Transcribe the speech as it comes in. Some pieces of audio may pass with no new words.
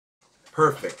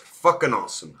Perfect. Fucking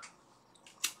awesome.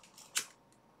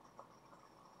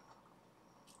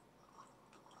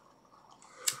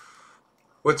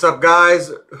 What's up,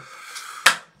 guys?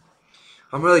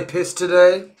 I'm really pissed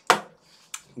today. I'm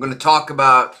going to talk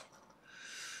about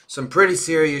some pretty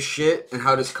serious shit and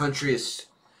how this country is...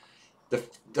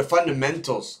 The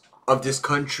fundamentals of this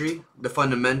country, the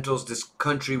fundamentals this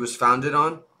country was founded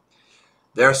on,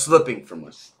 they're slipping from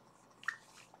us.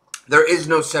 There is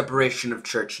no separation of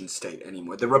church and state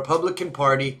anymore. The Republican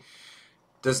Party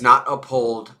does not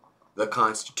uphold the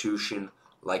Constitution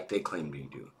like they claim to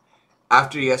do.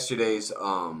 After yesterday's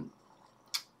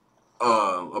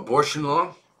abortion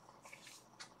law,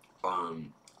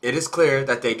 it is clear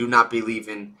that they do not believe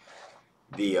in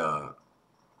the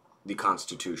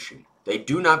Constitution. They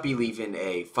do not believe in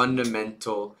a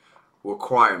fundamental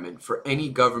requirement for any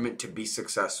government to be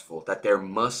successful, that there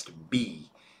must be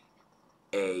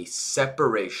a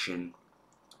separation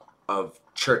of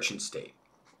church and state.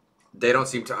 They don't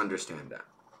seem to understand that.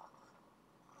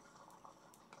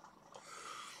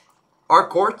 Our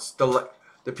courts, the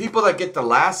people that get the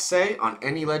last say on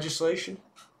any legislation,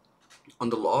 on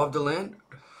the law of the land,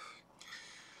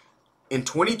 in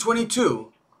 2022,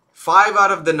 5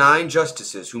 out of the 9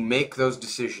 justices who make those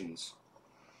decisions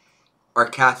are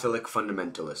Catholic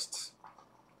fundamentalists.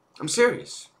 I'm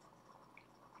serious.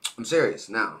 I'm serious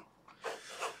now.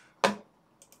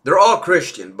 They're all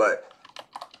Christian, but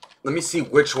let me see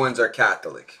which ones are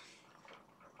Catholic.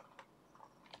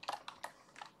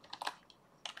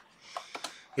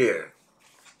 Here.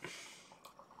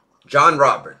 John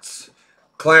Roberts,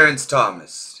 Clarence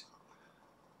Thomas,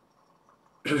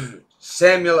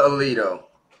 Samuel Alito,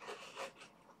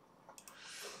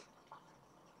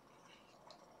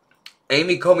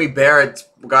 Amy Coney Barrett's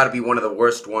got to be one of the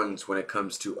worst ones when it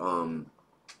comes to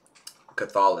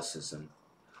Catholicism.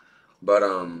 But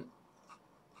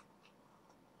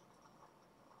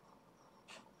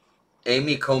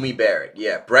Amy Coney Barrett,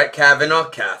 yeah, Brett Kavanaugh,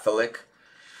 Catholic.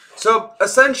 So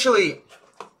essentially,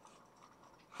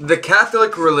 the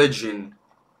Catholic religion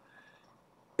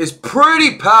is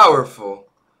pretty powerful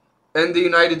in the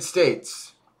United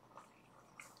States.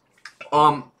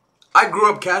 I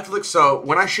grew up Catholic, so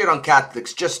when I shit on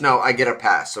Catholics, just know I get a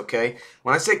pass, okay?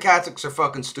 When I say Catholics are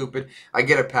fucking stupid, I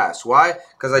get a pass. Why?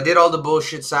 Because I did all the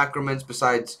bullshit sacraments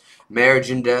besides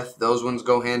marriage and death. Those ones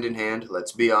go hand in hand.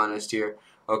 Let's be honest here,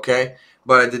 okay?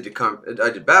 But I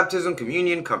did baptism,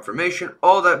 communion, confirmation,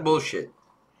 all that bullshit,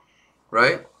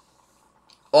 right?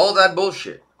 All that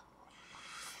bullshit.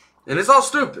 And it's all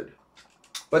stupid.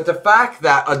 But the fact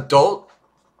that adult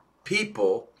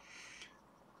people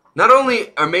not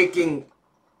only are making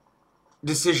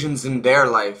decisions in their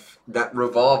life that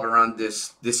revolve around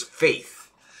this faith,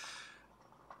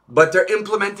 but they're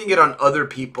implementing it on other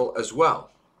people as well.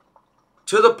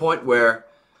 To the point where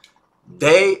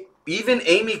even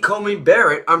Amy Coney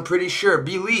Barrett, I'm pretty sure,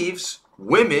 believes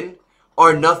women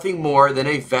are nothing more than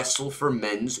a vessel for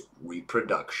men's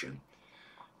reproduction.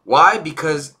 Why?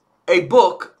 Because a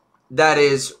book that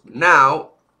is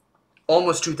now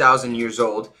almost 2,000 years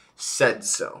old said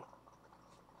so.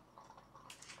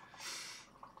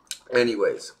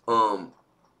 Anyways,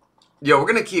 yeah, we're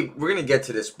gonna get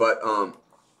to this, but I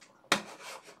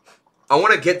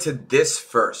want to get to this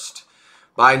first,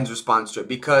 Biden's response to it,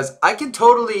 because I could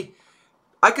totally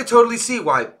see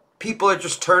why people are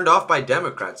just turned off by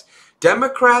Democrats.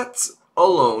 Democrats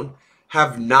alone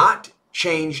have not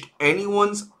changed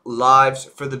anyone's lives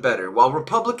for the better, while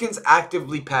Republicans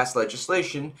actively pass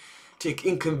legislation to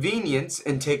inconvenience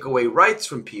and take away rights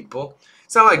from people.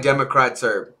 It's not like Democrats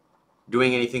are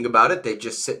doing anything about it. They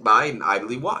just sit by and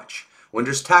idly watch. When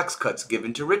there's tax cuts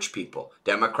given to rich people,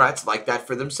 Democrats like that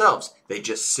for themselves. They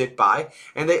just sit by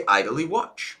and they idly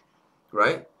watch,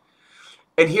 right?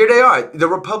 And here they are. The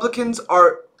Republicans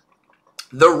are,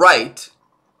 the right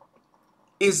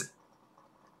is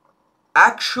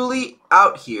actually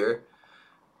out here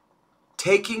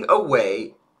taking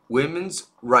away women's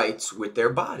rights with their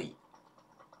body.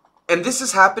 And this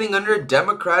is happening under a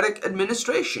Democratic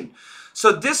administration.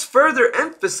 So this further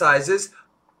emphasizes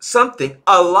something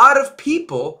a lot of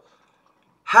people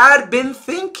had been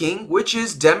thinking, which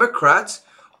is Democrats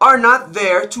are not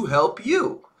there to help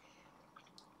you.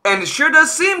 And it sure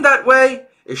does seem that way.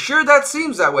 It sure that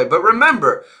seems that way. But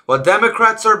remember, while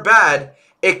Democrats are bad,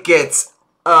 it gets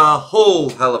a whole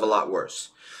hell of a lot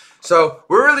worse. So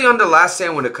we're really on the last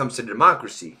stand when it comes to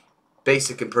democracy,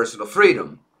 basic and personal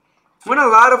freedom. We're in a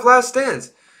lot of last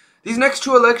stands. These next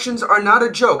 2 elections are not a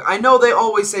joke. I know they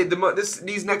always say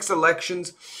these next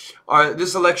elections are,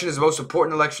 this election is the most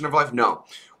important election of life. No,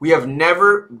 we have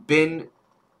never been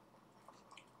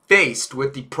faced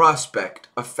with the prospect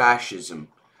of fascism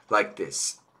like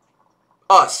this.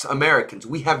 Us, Americans,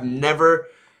 we have never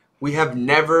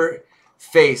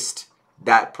faced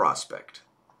that prospect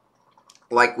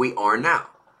like we are now.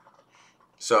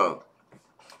 So,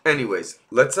 anyways,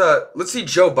 let's see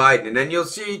Joe Biden, and then you'll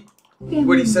see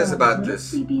what he says about this.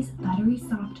 Sleepy's buttery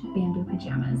soft bamboo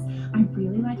pajamas. I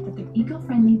really like that they're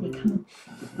eco-friendly. They come in.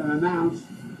 It's been announced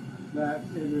that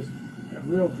it is a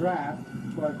real draft,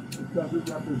 but it doesn't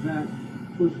represent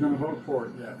who's going to vote for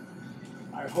it yet.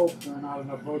 I hope there are not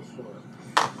enough votes for it.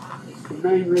 It's the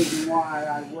main reason why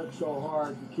I worked so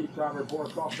hard to keep Robert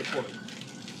Bork off the court.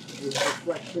 It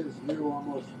reflects his view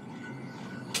almost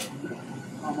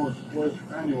was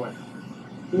anyway.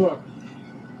 Look,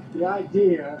 the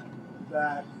idea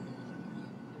that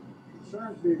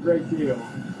concerns me a great deal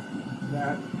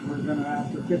that we're going to,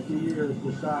 after 50 years,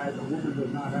 decide a woman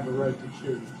does not have a right to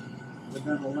choose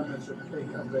within the limits of the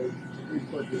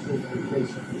input decision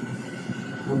case.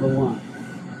 Number one.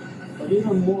 But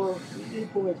even more,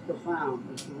 equally as profound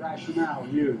is the rationale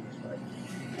used.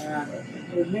 And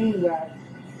it means that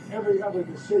every other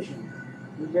decision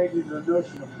relating to the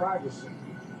notion of privacy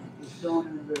is thrown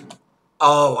into.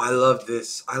 Oh, I love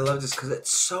this. I love this because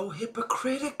it's so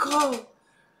hypocritical.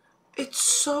 It's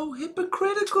so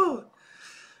hypocritical.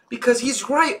 Because he's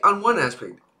right on one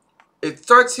aspect. It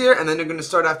starts here, and then they're going to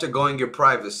start after going your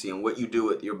privacy and what you do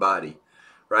with your body.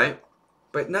 Right?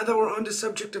 But now that we're on the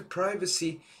subject of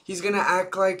privacy, he's going to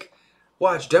act like,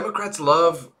 watch, Democrats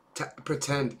love to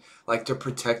pretend like they're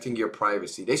protecting your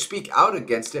privacy. They speak out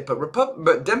against it,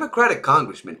 but Democratic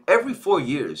congressmen every 4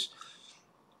 years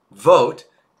vote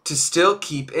to still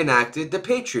keep enacted the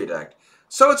Patriot Act.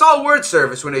 So it's all word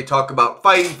service when they talk about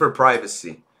fighting for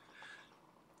privacy.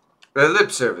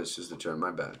 Lip service is the term,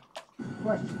 my bad.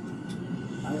 Question.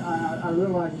 I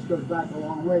realize this goes back a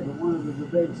long way, but one of the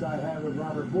debates I had with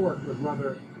Robert Bork was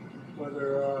whether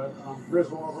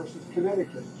Griswold versus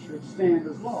Connecticut should stand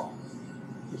as law.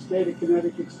 The state of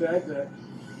Connecticut said that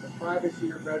the privacy of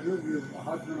your bedroom, a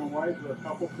husband and wife or a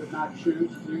couple could not choose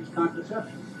to use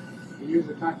contraception. To use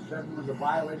the contraception was a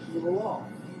violation of the law.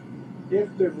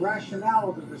 If the rationale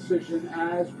of the decision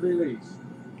as released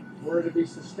were to be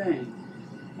sustained,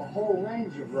 a whole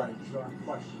range of rights are in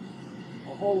question.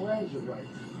 A whole range of rights.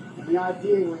 And the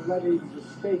idea of letting the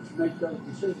states make those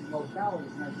decisions,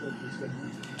 localities make those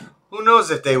decisions. Who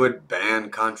knows if they would ban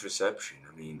contraception?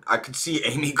 I mean, I could see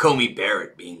Amy Coney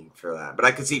Barrett being for that. But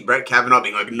I could see Brett Kavanaugh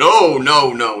being like, no,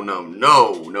 no, no, no,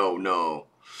 no, no, no.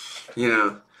 You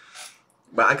know?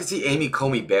 But I could see Amy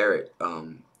Coney Barrett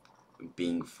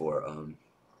being for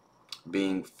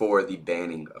the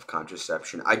banning of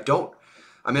contraception. I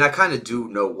kind of do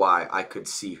know why I could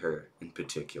see her in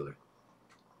particular.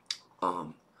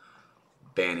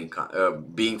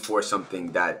 Being for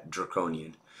something that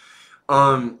draconian.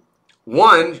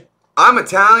 One, I'm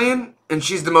Italian, and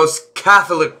she's the most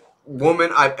Catholic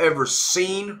woman I've ever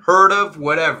seen, heard of,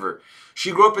 whatever.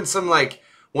 She grew up in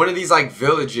one of these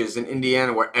villages in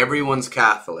Indiana where everyone's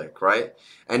Catholic, right?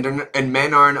 And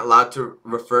men aren't allowed to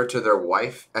refer to their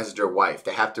wife as their wife.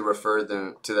 They have to refer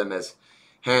to them as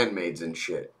handmaids and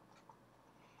shit.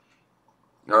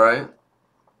 All right?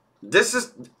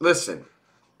 Listen.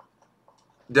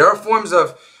 There are forms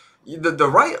of, the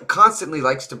right constantly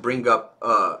likes to bring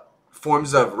up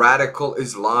forms of radical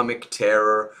Islamic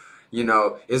terror,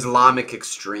 Islamic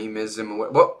extremism.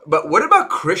 But what about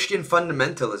Christian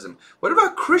fundamentalism? What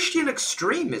about Christian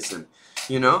extremism?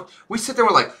 We sit there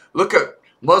and we're like, look at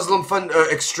Muslim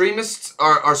extremists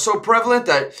are so prevalent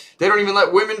that they don't even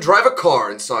let women drive a car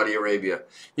in Saudi Arabia.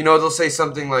 They'll say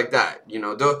something like that.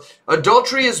 The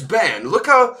adultery is banned. Look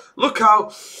how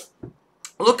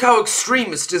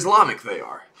extremist Islamic they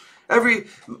are.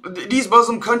 These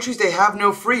Muslim countries, they have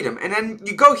no freedom. And then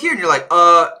you go here and you're like,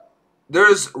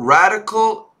 there's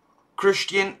radical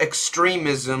Christian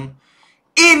extremism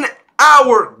in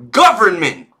our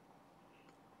government,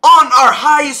 on our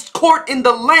highest court in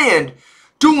the land,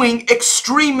 doing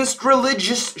extremist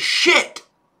religious shit.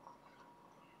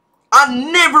 I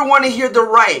never want to hear the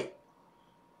right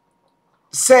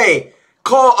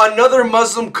call another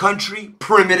Muslim country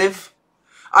primitive.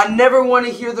 I never want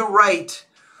to hear the right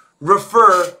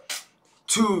refer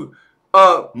to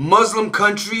Muslim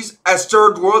countries as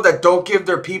third world that don't give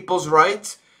their peoples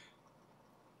rights.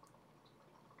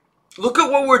 Look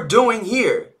at what we're doing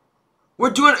here.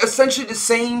 We're doing essentially the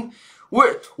same.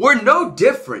 We're no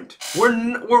different.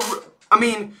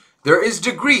 There is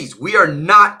degrees. We are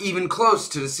not even close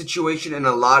to the situation in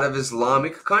a lot of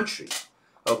Islamic countries.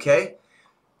 Okay?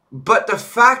 But the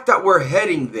fact that we're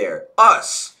heading there,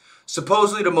 us,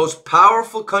 supposedly the most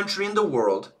powerful country in the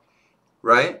world,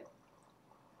 right?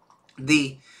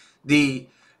 the the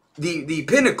the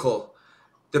pinnacle.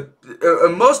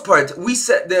 The most part, we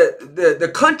set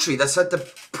the country that set the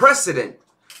precedent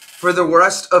for the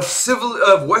rest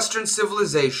of Western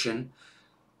civilization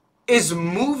is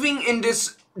moving in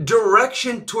this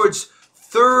direction towards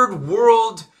third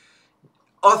world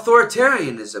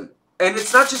authoritarianism. And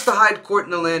it's not just the high court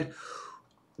in the land.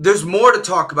 There's more to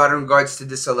talk about in regards to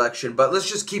this election, but let's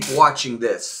just keep watching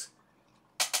this.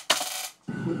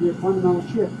 Would be a fundamental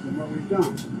shift in what we've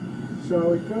done.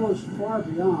 So it goes far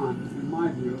beyond, in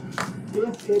my view,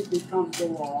 if it becomes a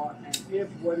law and if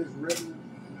what is written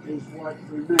is what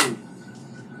remains.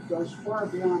 It goes far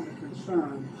beyond the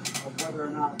concern of whether or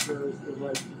not there is the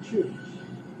right to choose.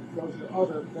 It goes to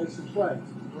other basic rights,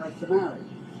 the right to marry,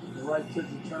 the right to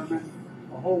determine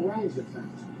a whole range of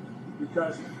things.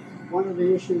 Because one of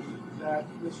the issues that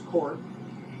this court,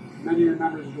 many of the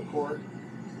members of the court,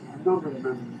 a number of the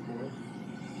members of the court,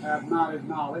 have not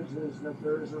acknowledged is that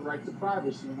there is a right to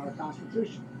privacy in our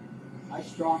Constitution. I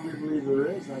strongly believe there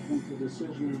is. I think the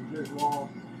decision of Griswold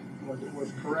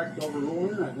was correct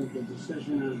overruling. I think the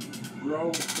decision of Roe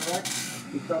was correct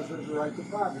because there's a right to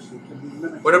privacy.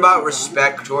 What about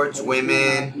respect towards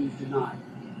women?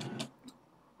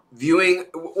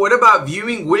 What about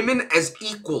viewing women as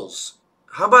equals?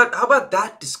 How about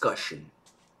that discussion?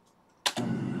 Do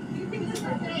you think this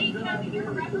debate has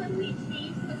irreparably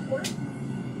changed the court?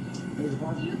 Do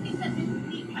you think that this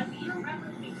week has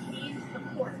irreparably changed the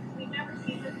court? We've never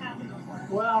seen this happen before.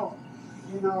 Well,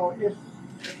 you know, if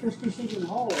this decision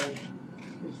holds,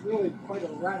 it's really quite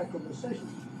a radical decision.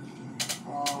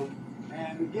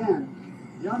 And again,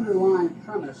 the underlying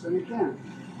premise, and again,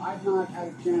 I've not had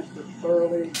a chance to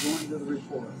thoroughly go into the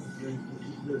report,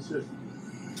 the decision.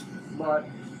 But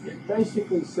it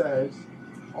basically says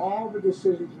all the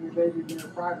decisions you made in your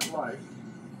private life,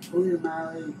 who you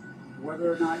marry,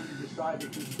 whether or not you decide to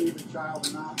conceive a child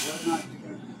or not, whether or not you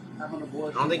can have an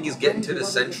abortion. I don't think he's getting to the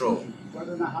central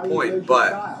point,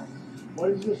 but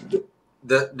what is this?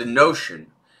 The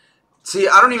notion. See,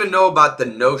 I don't even know about the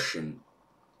notion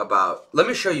about. Let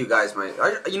me show you guys my.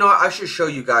 You know what? I should show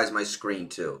you guys my screen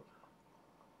too.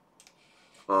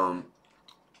 Because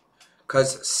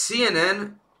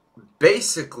CNN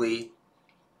basically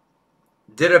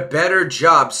did a better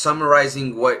job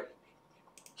summarizing what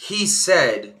he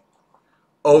said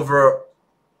over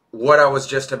what I was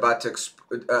just about to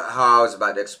how I was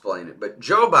about to explain it. But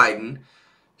Joe Biden,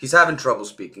 he's having trouble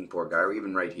speaking, poor guy, or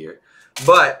even right here.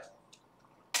 But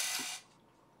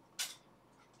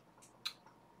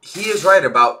he is right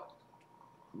about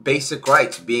basic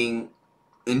rights being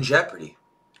in jeopardy.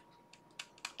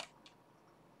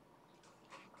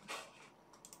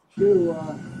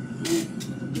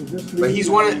 But he's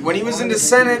when he was in the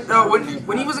Senate,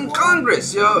 when he was in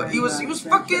Congress, he was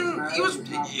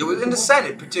in the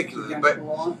Senate particularly, but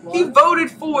he voted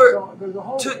for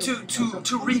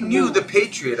to renew the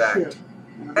Patriot Act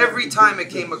every time it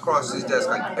came across his desk,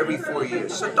 like every 4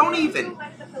 years. So don't even.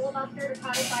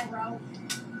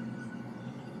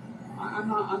 I'm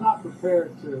not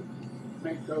prepared to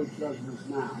make those judgments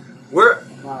now.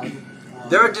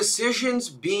 There are decisions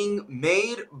being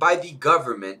made by the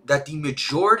government that the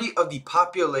majority of the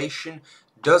population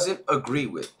doesn't agree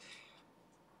with.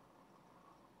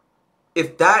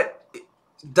 If that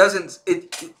doesn't,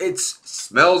 it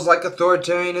smells like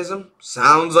authoritarianism,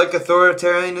 sounds like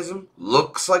authoritarianism,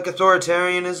 looks like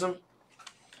authoritarianism.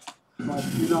 But,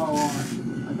 you know,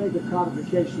 I think the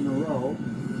codification of Roe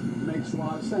makes a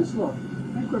lot of sense. Look,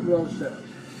 think what Roe says.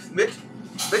 Mitch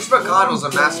McConnell's a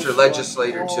master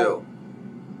legislator too.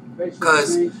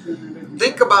 Because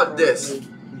think about this.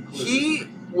 He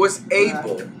was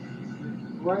able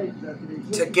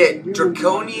to get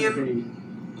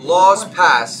draconian laws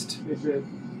passed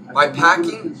by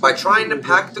trying to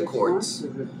pack the courts.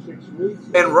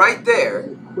 And right there,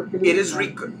 it is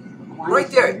right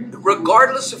there,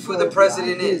 regardless of who the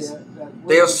president is,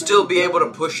 they'll still be able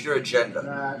to push their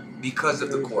agenda because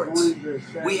of the courts.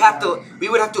 We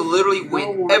would have to literally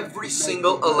win every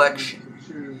single election.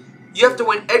 You have to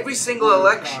win every single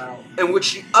election in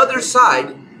which the other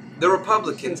side, the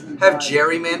Republicans, have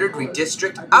gerrymandered,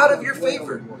 redistricted out of your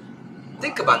favor.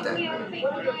 Think about that.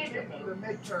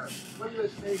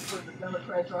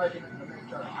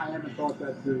 I haven't thought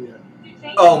that through yet.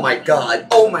 Oh my God.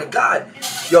 Oh my God.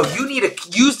 Yo, you need to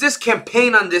use this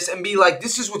campaign on this and be like,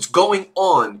 this is what's going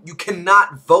on. You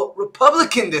cannot vote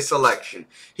Republican this election.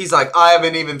 He's like, I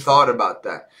haven't even thought about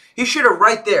that. He should have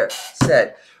right there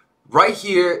said, right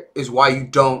here is why you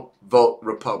don't vote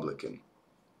Republican.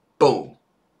 Boom.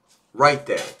 Right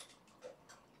there.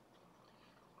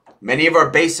 Many of our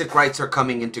basic rights are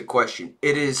coming into question.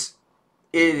 It is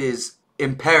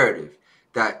imperative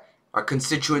that our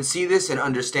constituents see this and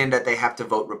understand that they have to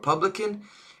vote Republican.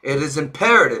 It is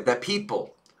imperative that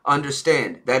people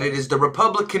understand that it is the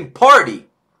Republican Party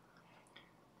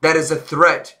that is a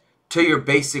threat to your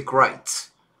basic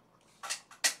rights.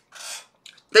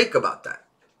 Think about that.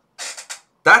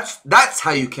 That's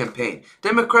how you campaign.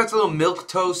 Democrats, a little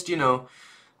milquetoast, you know,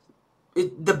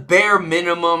 the bare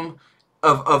minimum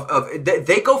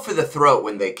they go for the throat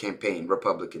when they campaign.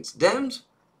 Republicans, Dems.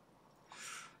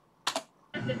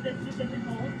 Do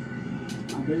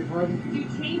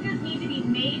changes need to be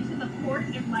made to the court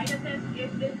in light of this?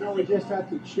 No, we just have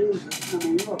to choose. I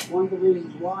mean, look, one of the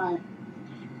reasons why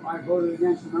I voted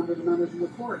against a number of the members of the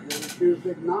court, they refused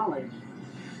to acknowledge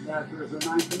that there's a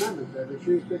Ninth Amendment. They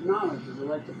refused to acknowledge there's a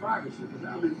right to privacy.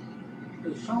 I mean,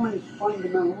 there's so many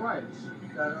fundamental rights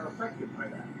that are affected by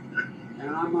that, and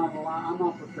I'm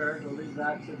not prepared to leave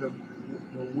that to the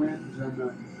whims and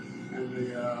the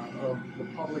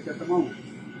public at the moment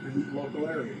in local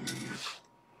areas.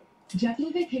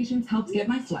 JetBlue Vacations helps get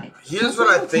my flight. Here's what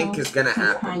I think is going to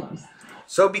happen.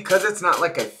 So because it's not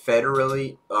like a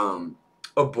federally,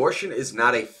 abortion is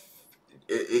not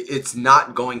it's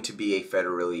not going to be a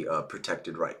federally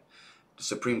protected right. The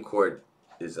Supreme Court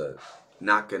is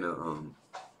not gonna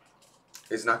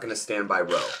stand by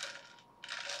Roe,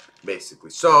 basically.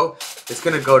 So it's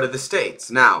gonna go to the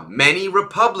states. Now, many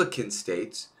Republican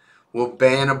states will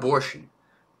ban abortion.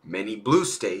 Many blue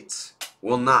states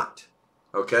will not.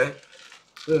 Okay?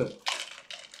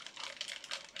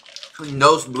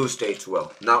 No blue states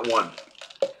will. Not one.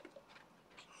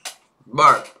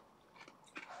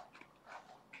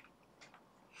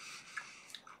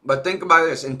 But think about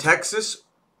this. In Texas,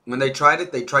 when they tried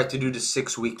it, they tried to do the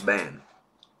 6-week ban.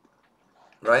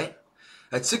 Right?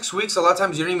 At 6 weeks, a lot of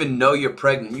times you don't even know you're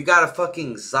pregnant. You got a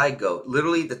fucking zygote.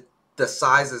 Literally the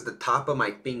size is the top of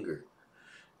my finger.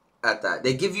 At that.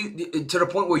 They give you to the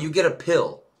point where you get a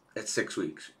pill at 6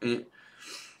 weeks.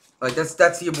 Like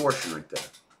that's the abortion right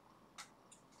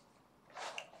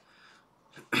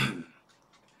there.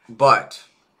 But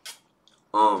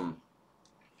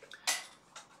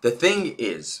the thing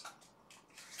is,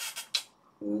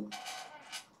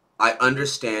 I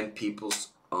understand people's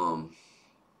look,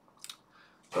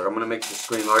 I'm gonna make the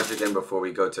screen large again before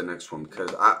we go to the next one,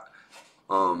 because I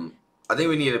think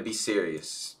we need to be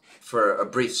serious for a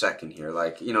brief second here.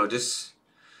 Like, you know, this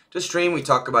stream we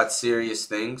talk about serious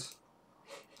things.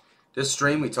 This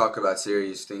stream we talk about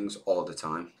serious things all the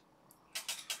time.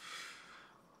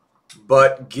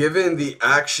 But given the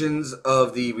actions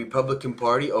of the Republican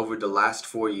Party over the last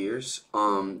 4 years,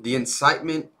 the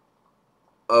incitement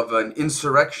of an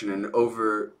insurrection and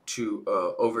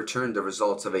overturn the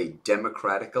results of a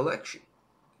democratic election.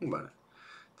 Think about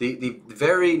it. The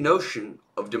very notion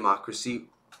of democracy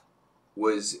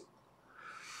was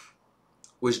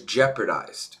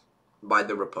jeopardized by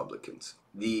the Republicans.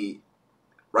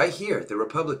 Right here, the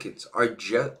Republicans are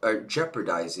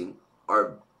jeopardizing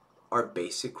our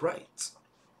basic rights,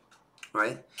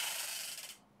 right?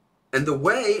 And the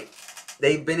way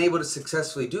they've been able to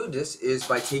successfully do this is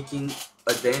by taking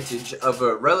advantage of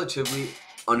a relatively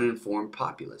uninformed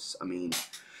populace. I mean,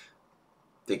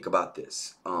 think about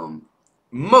this.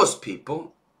 Most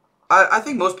people, I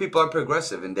think most people are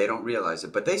progressive and they don't realize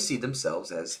it, but they see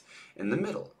themselves as in the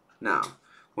middle. Now,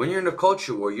 when you're in a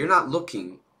culture war, you're not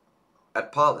looking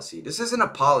at policy. This isn't a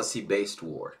policy-based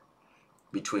war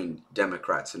between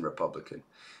Democrats and Republicans.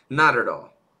 Not at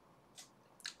all.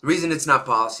 The reason it's not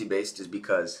policy-based is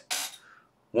because,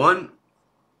 one,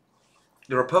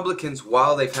 the Republicans,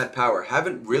 while they've had power,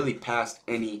 haven't really passed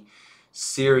any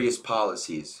serious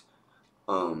policies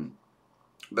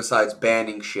besides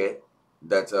banning shit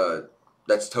that's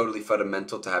totally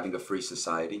fundamental to having a free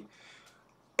society,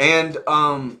 and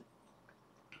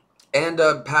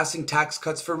passing tax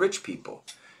cuts for rich people.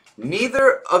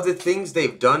 Neither of the things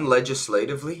they've done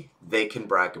legislatively they can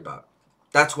brag about.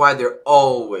 That's why they're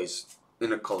always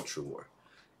in a culture war.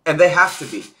 And they have to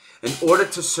be. In order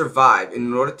to survive,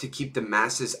 in order to keep the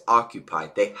masses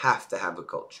occupied, they have to have a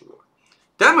culture war.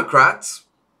 Democrats,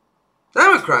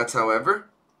 however,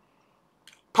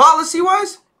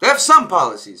 policy-wise, they have some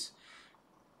policies.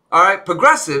 All right,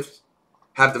 progressives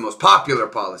have the most popular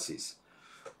policies.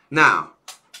 Now,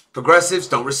 progressives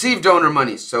don't receive donor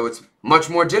money, so it's much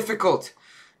more difficult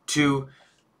to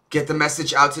get the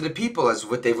message out to the people as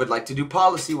what they would like to do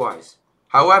policy-wise.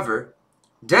 However,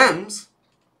 Dems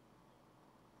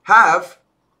have,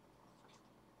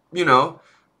 you know,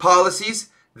 policies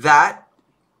that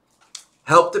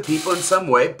help the people in some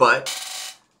way, but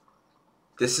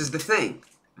this is the thing.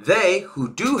 They,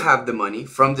 who do have the money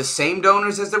from the same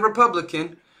donors as the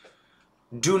Republican,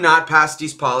 do not pass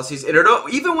these policies.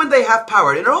 Even when they have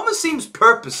power, it almost seems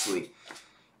purposely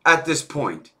at this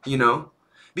point, you know,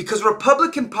 because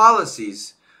Republican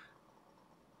policies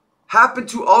happen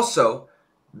to also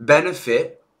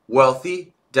benefit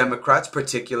wealthy Democrats,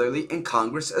 particularly in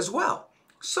Congress as well.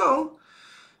 So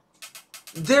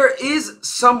there is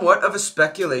somewhat of a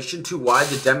speculation to why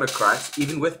the Democrats,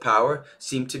 even with power,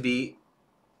 seem to be,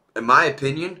 in my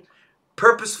opinion,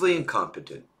 purposefully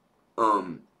incompetent.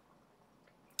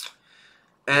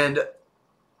 And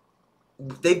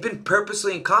they've been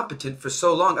purposely incompetent for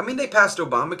so long. I mean, they passed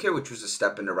Obamacare, which was a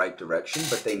step in the right direction,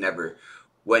 but they never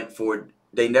went forward.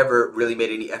 They never really made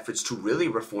any efforts to really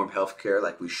reform healthcare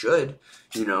like we should,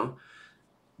 you know.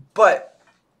 But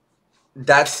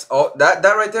that's all. That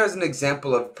right there is an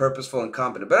example of purposeful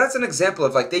incompetence. But that's an example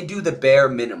of, like, they do the bare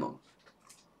minimum,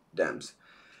 Dems.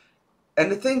 And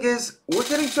the thing is, we're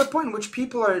getting to a point in which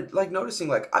people are, like, noticing,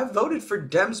 like, I've voted for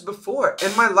Dems before,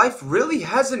 and my life really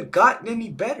hasn't gotten any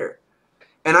better.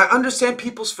 And I understand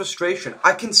people's frustration.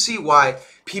 I can see why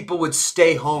people would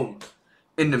stay home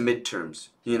in the midterms,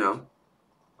 you know.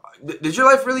 Did your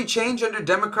life really change under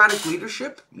Democratic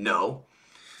leadership? No.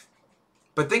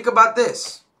 But think about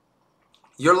this.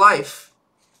 Your life,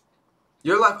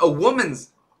 a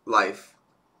woman's life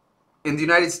in the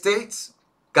United States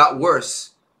got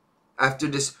worse after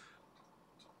this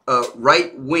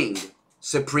right-wing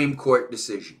Supreme Court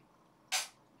decision.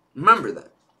 Remember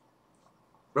that.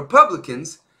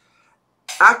 Republicans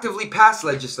actively pass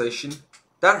legislation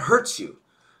that hurts you.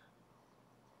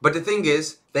 But the thing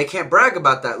is, they can't brag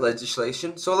about that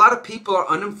legislation, so a lot of people are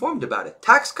uninformed about it.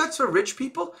 Tax cuts for rich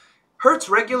people hurts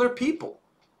regular people.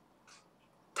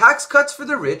 Tax cuts for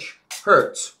the rich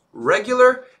hurts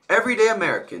regular, everyday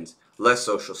Americans. Less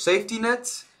social safety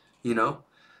nets, you know,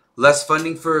 less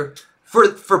funding for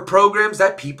programs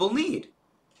that people need,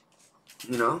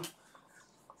 you know.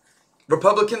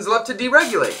 Republicans love to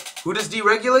deregulate. Who does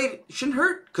deregulation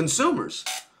hurt? Consumers.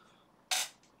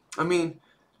 I mean,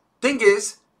 thing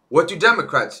is, what do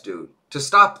Democrats do to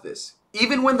stop this?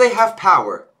 Even when they have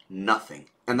power, nothing.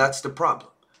 And that's the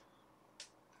problem.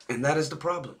 And that is the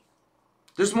problem.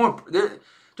 There's more.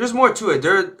 There's more to it.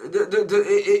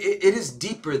 It is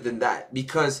deeper than that,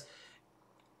 because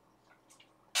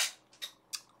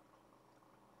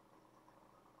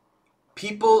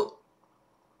people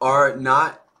are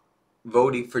not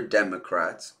voting for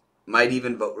Democrats, might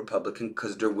even vote Republican,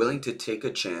 because they're willing to take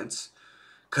a chance,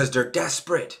 because they're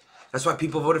desperate. That's why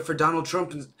people voted for Donald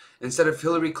Trump instead of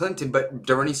Hillary Clinton. But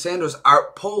Bernie Sanders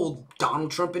outpolled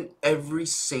Donald Trump in every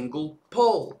single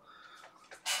poll,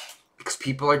 because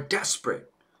people are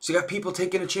desperate. So you got people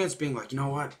taking a chance, being like, you know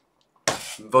what?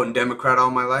 I'm voting Democrat all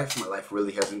my life. My life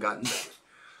really hasn't gotten better.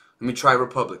 Let me try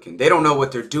Republican. They don't know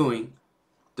what they're doing.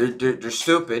 They're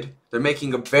stupid. They're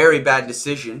making a very bad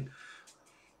decision.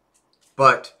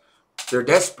 But they're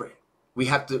desperate. We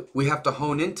have to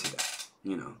hone into that,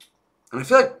 you know. And I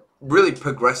feel like really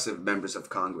progressive members of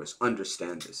Congress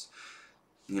understand this,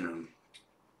 you know.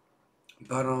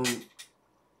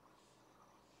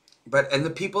 But and the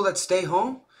people that stay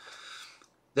home,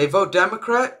 they vote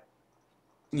Democrat,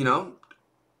 you know.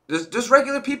 There's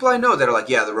regular people I know that are like,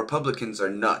 yeah, the Republicans are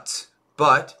nuts,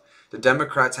 but the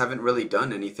Democrats haven't really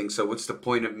done anything, so what's the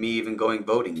point of me even going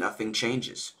voting? Nothing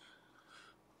changes.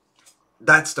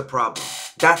 That's the problem.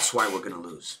 That's why we're going to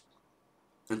lose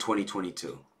in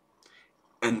 2022.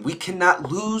 And we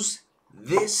cannot lose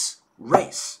this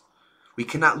race. We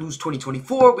cannot lose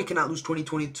 2024. We cannot lose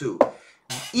 2022.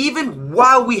 Even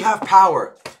while we have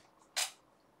power,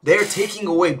 they're taking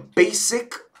away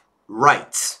basic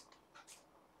rights.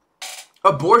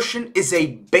 Abortion is a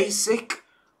basic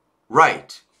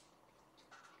right.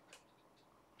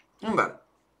 Think about it.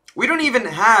 We don't even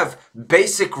have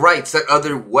basic rights that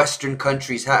other Western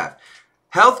countries have.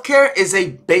 Healthcare is a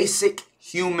basic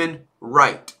human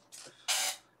right.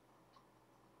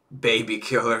 Baby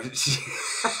killer.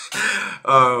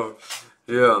 Oh,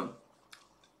 yeah.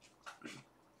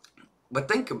 But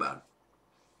think about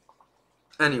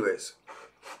it. Anyways,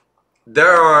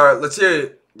 there are, let's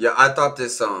hear, yeah, I thought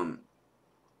this,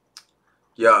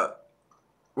 yeah,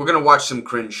 we're gonna watch some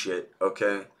cringe shit,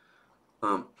 okay?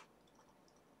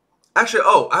 Actually,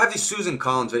 oh, I have these Susan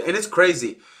Collins, and it's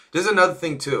crazy. There's another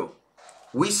thing, too.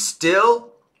 We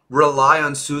still rely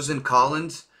on Susan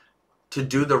Collins to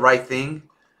do the right thing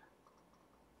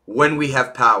when we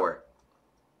have power.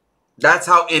 That's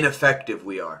how ineffective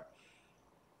we are.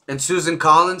 And Susan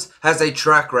Collins has a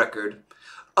track record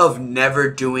of never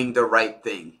doing the right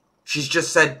thing. She's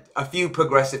just said a few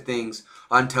progressive things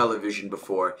on television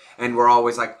before, and we're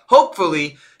always like,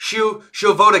 hopefully she'll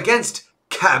vote against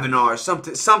Kavanaugh or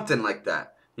something like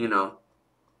that, you know.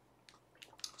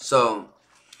 So,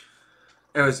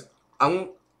 anyways, I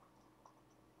won't.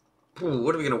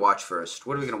 What are we gonna watch first?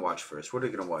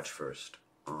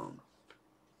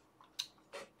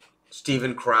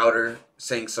 Steven Crowder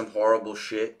saying some horrible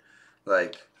shit.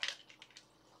 Like,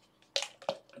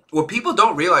 what people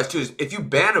don't realize too is if you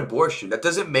ban abortion, that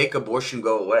doesn't make abortion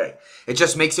go away. It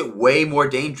just makes it way more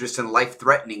dangerous and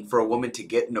life-threatening for a woman to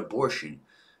get an abortion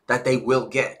that they will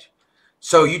get.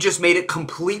 So you just made it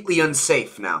completely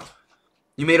unsafe now.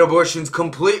 You made abortions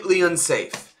completely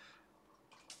unsafe.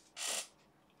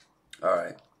 All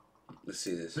right. Let's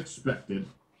see this. Expected.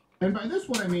 And by this,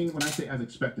 what I mean when I say as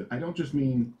expected, I don't just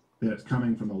mean that it's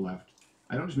coming from the left.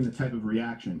 I don't just mean the type of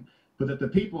reaction, but that the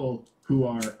people who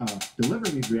are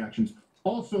delivering these reactions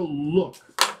also look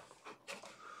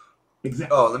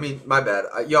exactly. Oh, my bad.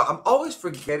 Yo, I'm always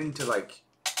forgetting to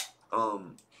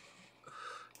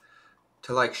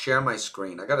share my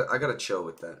screen. I gotta chill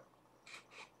with that.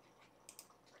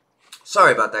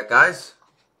 Sorry about that, guys.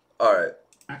 All right.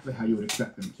 Exactly how you would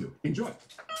expect them to. Enjoy.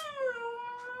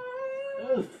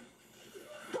 Oh.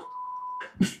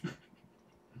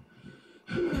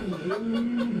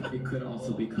 It could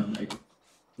also become a...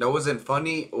 That wasn't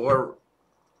funny or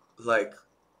like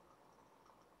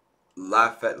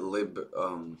laugh at lib.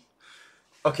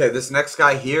 Okay, this next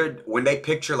guy here, when they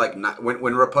picture like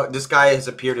this guy has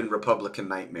appeared in Republican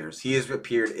nightmares. He has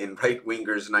appeared in right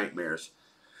wingers' nightmares.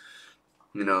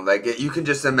 You know, like you can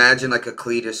just imagine like a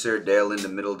Cletus or Dale in the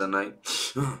middle of the night.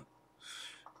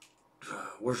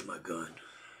 Where's my gun?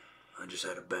 I just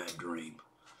had a bad dream.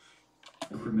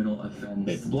 criminal offense.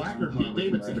 It's black or Pete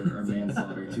Davidson. Murder or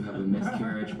manslaughter to have a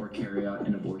miscarriage or carry out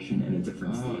an abortion in a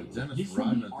different state. Dennis This would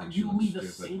Rodman be thinks you look arguably the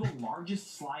stupid. single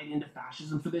largest slide into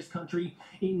fascism for this country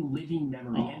in living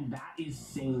memory, and that is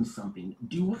saying something.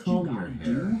 Do what Comb you your gotta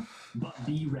hair. do, but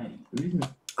be ready.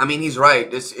 I mean, he's right.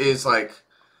 This is like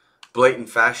blatant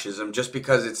fascism just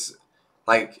because it's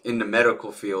like in the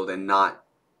medical field and not,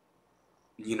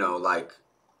 you know, like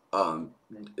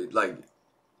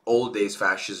old days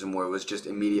fascism where it was just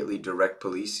immediately direct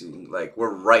policing. Like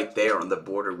we're right there on the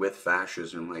border with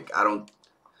fascism. Like I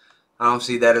don't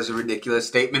see that as a ridiculous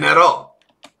statement at all.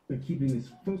 But keeping this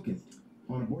focused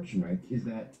on abortion rights is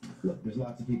that, look, there's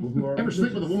lots of people who are... Ever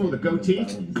sleep with a woman with a goatee? I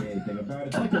don't say anything about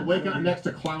it. I like to wake up next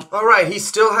to clown. All right, he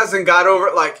still hasn't got over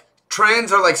it. Like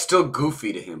trans are like still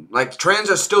goofy to him. Like trans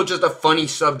are still just a funny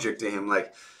subject to him.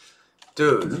 Like,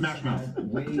 dude. Smash Mouth.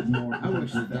 Way more... I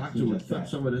wish the doctor would flip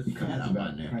some of this because cat it's out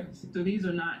about by now. privacy. So these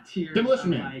are not tears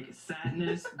Demolition of Man. like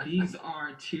sadness. These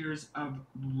are tears of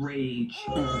rage.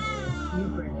 You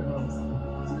break the rules.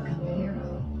 So become the hero.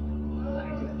 I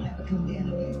do it, I become the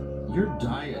enemy. Your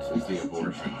diet is the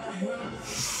abortion.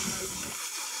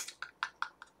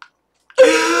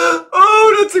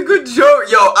 Oh, that's a good joke.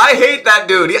 Yo, I hate that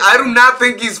dude. I do not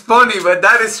think he's funny, but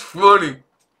that is funny.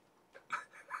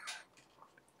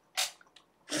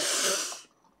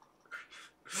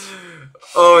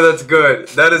 Oh, that's good.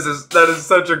 That is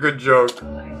such a good joke.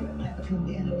 I do it, I become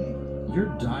the enemy. Your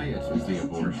diet is the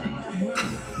abortion.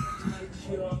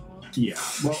 Yeah.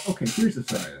 Well, okay, here's the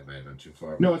thing. Sorry, that may have been too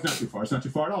far. No, it's not too far. It's not too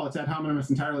far at all. It's ad hominem. It's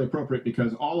entirely appropriate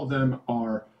because all of them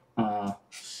are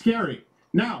scary.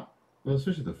 Now, Well,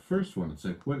 especially the first one. It's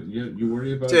like, what you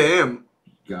worry about? To him.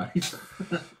 Guys.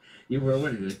 You don't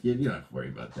have to worry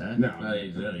about that. No.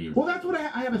 Well, that's what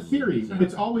I have a theory.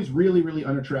 It's always really, really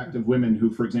unattractive women who,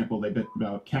 for example, they bitch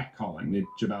about catcalling, they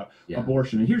bitch about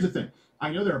abortion. And here's the thing. I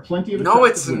know there are plenty of No,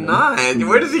 attractive it's women not. who,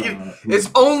 Where does he get? who- It's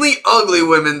only ugly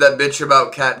women that bitch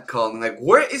about catcalling. Like,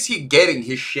 where is he getting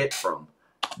his shit from?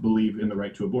 believe in the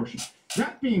right to abortion.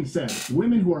 That being said,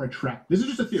 women who are attracted, this is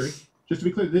just a theory, just to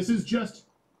be clear, this is just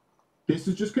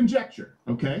conjecture,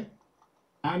 okay?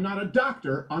 I'm not a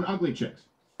doctor on ugly chicks.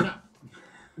 No.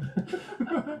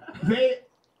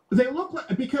 They look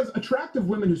like, because attractive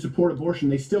women who support abortion,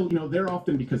 they still, they're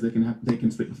often because they can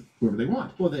sleep with whoever they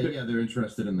want. Well, they're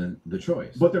interested in the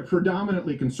choice. But they're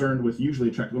predominantly concerned with usually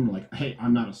attractive women like, hey,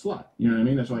 I'm not a slut. You know what I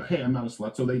mean? That's like, hey, I'm not a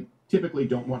slut. So they typically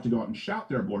don't want to go out and shout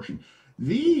their abortion.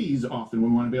 These often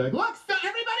would want to be like, look, so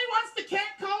everybody wants to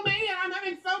catcall me, and I'm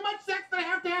having so much sex that I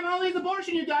have to have all these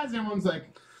abortions, you guys. And everyone's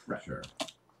like, right. Sure.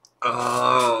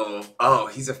 Oh,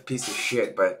 he's a piece of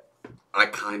shit, but I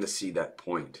kind of see that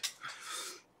point.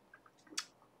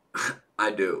 I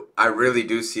do. I really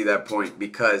do see that point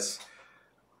because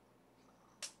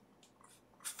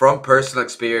from personal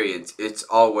experience, it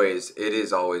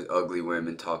is always ugly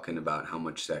women talking about how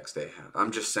much sex they have.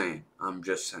 I'm just saying.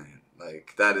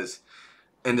 Like, that is,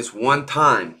 and this one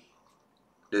time,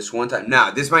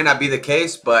 now, this might not be the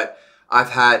case, but I've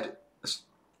had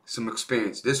some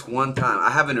experience. This one time,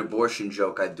 I have an abortion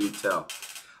joke I do tell.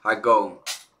 I go,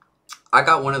 I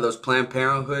got one of those Planned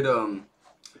Parenthood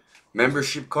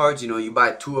membership cards. You know, you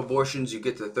buy 2 abortions, you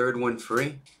get the 3rd one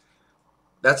free.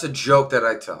 That's a joke that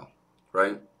I tell,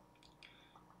 right?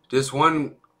 This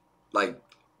one, like,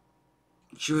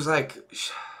 she was like,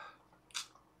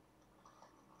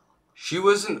 she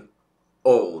wasn't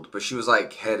old, but she was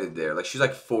like headed there. Like, she's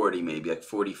like 40 maybe, like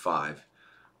 45,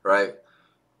 right?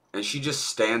 And she just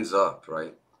stands up,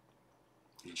 right?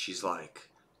 And she's like,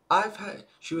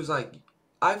 she was like,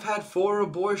 I've had 4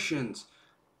 abortions.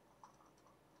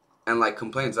 And like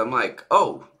complains. I'm like,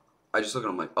 oh. I just look at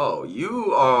him like, oh,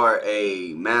 you are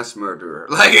a mass murderer.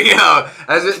 Like, you know,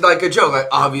 as it, like a joke. Like,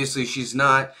 obviously she's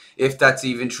not, if that's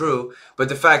even true. But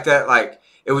the fact that, like,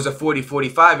 it was a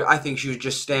 40-45, I think she was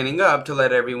just standing up to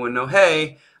let everyone know,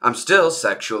 hey, I'm still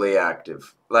sexually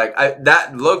active. Like,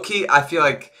 that low-key, I feel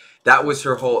like that was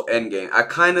her whole end game. I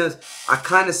kind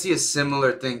of see a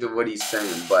similar thing to what he's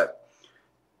saying, but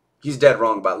he's dead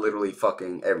wrong about literally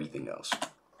fucking everything else.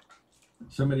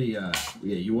 Somebody, yeah,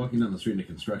 you walking down the street and a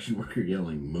construction worker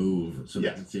yelling, move, so they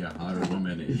can see a hotter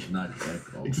woman is not that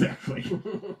cool. Exactly.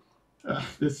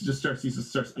 This just he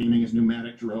starts aiming his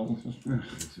pneumatic drill.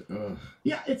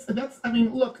 Yeah, I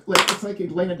mean, look, like, it's like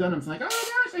Lena Dunham's like, oh my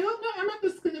gosh, I hope not, I'm at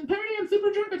this party, I'm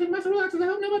super drunk, I take muscle relaxers, I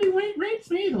hope nobody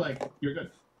rapes me. Like, you're good.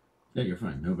 Yeah, you're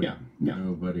fine.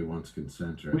 Nobody wants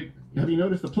consent or Wait, have you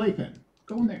noticed the playpen?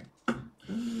 Go in there.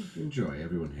 Enjoy.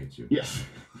 Everyone hates you. Yes.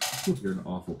 You're an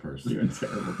awful person. You're a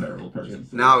terrible, terrible person.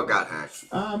 Now it got hacked.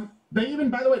 They even,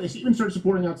 by the way, they even started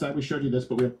supporting outside. We showed you this,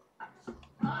 but we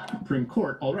have Supreme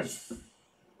Court already.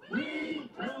 We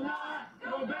will not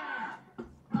go back.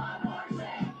 Abortion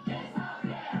is out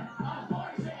there.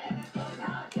 Abortion is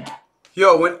out there.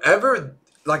 Yo, whenever,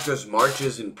 like, there's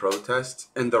marches and protests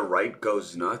and the right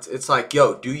goes nuts, it's like,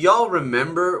 yo, do y'all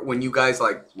remember when you guys,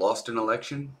 like, lost an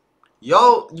election?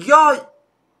 Yo,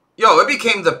 it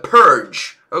became the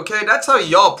purge, okay? That's how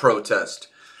y'all protest.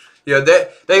 You know,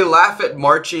 they laugh at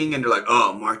marching and they're like,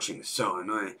 oh, marching is so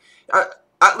annoying.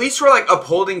 At least we're, like,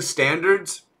 upholding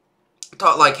standards.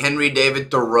 Taught, like, Henry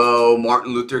David Thoreau,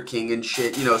 Martin Luther King and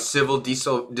shit, you know, civil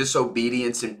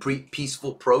disobedience and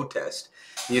peaceful protest,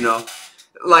 you know?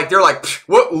 Like, they're like,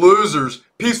 what losers?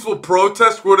 Peaceful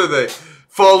protest? What are they?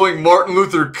 Following Martin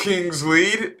Luther King's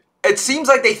lead? It seems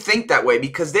like they think that way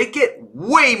because they get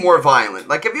way more violent.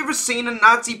 Like, have you ever seen a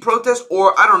Nazi protest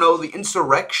or, I don't know, the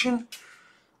insurrection?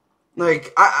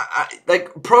 Like,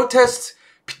 like, protests,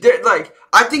 like,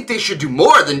 I think they should do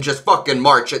more than just fucking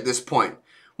march at this point.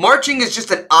 Marching is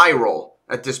just an eye roll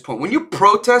at this point. When you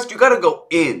protest, you gotta go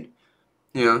in,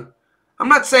 you know?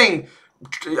 I'm saying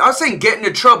get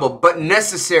into trouble, but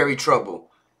necessary trouble.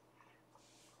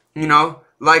 You know?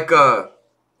 Like,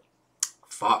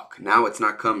 fuck, now it's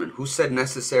not coming. Who said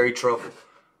necessary trouble?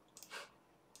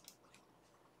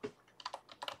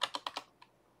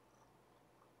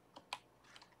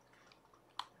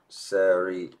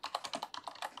 Sorry.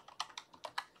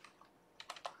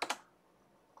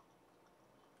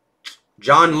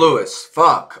 John Lewis.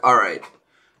 Fuck. Alright.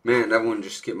 Man, that one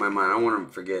just skipped my mind. I want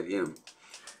to forget him.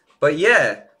 But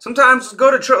yeah, sometimes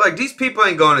go to church. Like, these people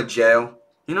ain't going to jail.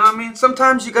 You know what I mean?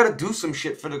 Sometimes you gotta do some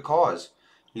shit for the cause.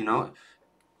 You know?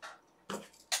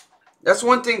 That's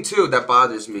one thing, too, that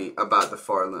bothers me about the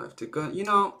far left. You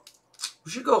know,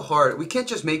 we should go hard. We can't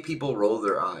just make people roll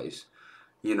their eyes,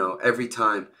 you know, every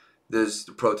time there's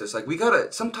the protest. Like,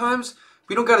 sometimes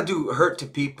we don't gotta do hurt to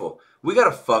people. We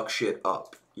gotta fuck shit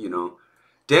up, you know.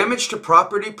 Damage to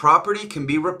property can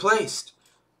be replaced.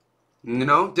 You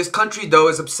know, this country, though,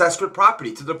 is obsessed with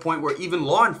property to the point where even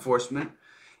law enforcement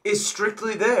is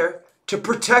strictly there to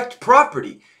protect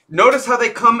property. Notice how they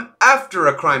come after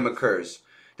a crime occurs.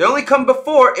 They only come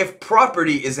before if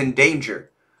property is in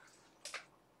danger.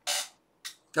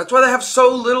 That's why they have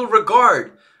so little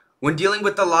regard when dealing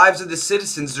with the lives of the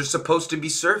citizens they're supposed to be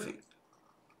serving.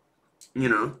 You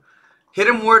know, hit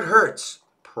them where it hurts.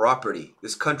 Property.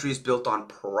 This country is built on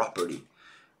property.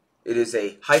 It is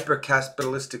a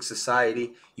hyper-capitalistic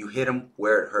society. You hit them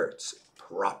where it hurts.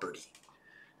 Property.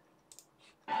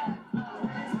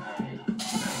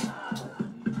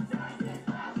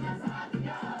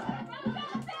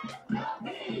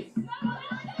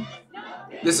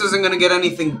 This isn't going to get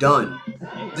anything done.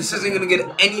 This isn't going to get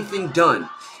anything done.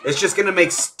 It's just going to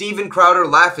make Steven Crowder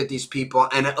laugh at these people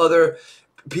and other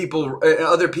people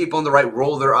on the right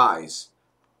roll their eyes.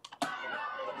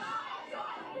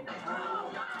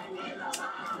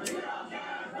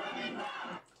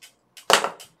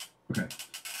 Okay.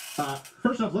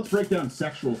 First off, let's break down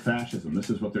sexual fascism. This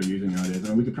is what they're using nowadays.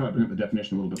 And we could probably bring up the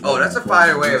definition a little bit more. Oh, that's a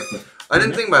fire way of... I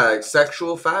didn't think about it, like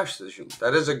sexual fascism.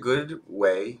 That is a good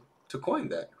way to coin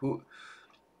that.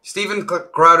 Steven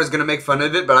Crowder is going to make fun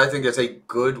of it, but I think it's a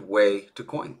good way to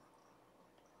coin.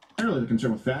 Primarily, the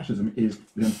concern with fascism is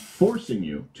them forcing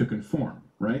you to conform,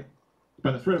 right?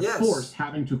 By the threat of force,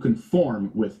 having to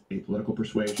conform with a political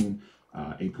persuasion,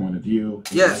 a point of view.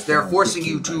 Yes, they're forcing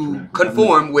you to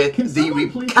conform with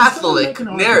the Catholic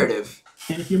narrative.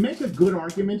 And if you make a good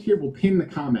argument here, we'll pin the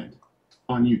comment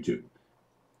on YouTube.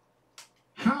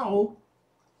 How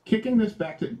kicking this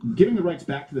back to giving the rights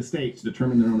back to the states to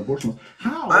determine their own abortion laws?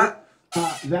 How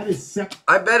that is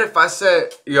I bet if I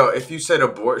said, if you said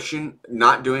abortion,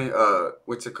 not doing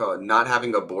what's it called, not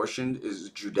having abortion is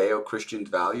Judeo-Christian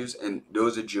values, and there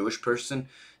was a Jewish person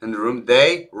in the room,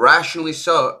 they rationally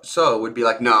so would be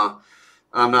like, no,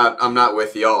 I'm not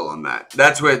with y'all on that.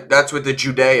 That's what the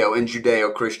Judeo and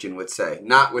Judeo-Christian would say.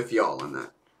 Not with y'all on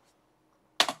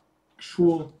that.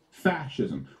 Actual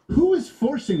fascism. Who is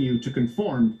forcing you to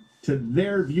conform to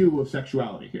their view of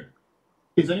sexuality here?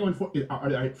 Is anyone are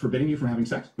they forbidding you from having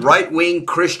sex? Right-wing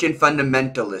Christian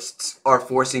fundamentalists are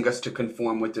forcing us to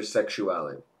conform with their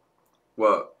sexuality.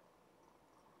 Well,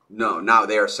 no, not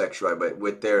their sexuality, but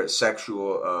with their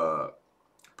sexual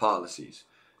policies.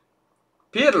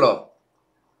 Pirlo.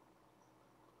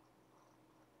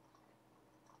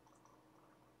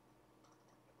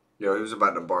 Yo, he was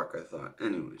about to bark, I thought.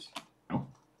 Anyways. No.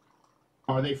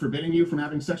 Are they forbidding you from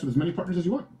having sex with as many partners as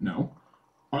you want? No.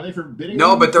 Are they forbidding?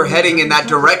 No, but they're heading in that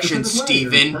direction,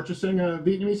 Steven. Purchasing a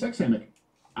Vietnamese sex hammock.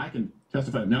 I can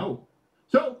testify. No.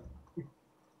 So,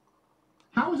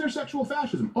 how is there sexual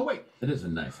fascism? Oh, wait. It is a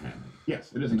nice hammock.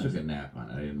 Yes, it is I a nice took a hammock. nap on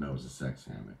it. I didn't know it was a sex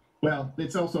hammock. Well,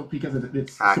 it's also because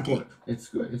it's supportive. It's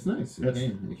good. It's nice.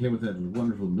 It came with that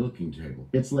wonderful milking table.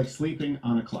 It's like sleeping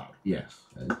on a cloud. Yes.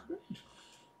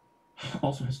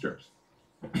 Also has stirrups.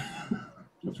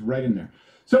 It's right in there.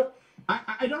 So,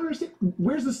 I don't understand.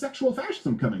 Where's the sexual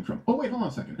fascism coming from? Oh, wait, hold on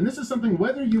a second. And this is something,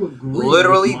 whether you agree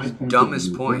literally with the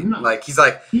dumbest point. Not, like, he's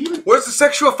like, where's the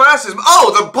sexual fascism?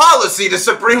 Oh, the policy the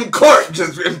Supreme Court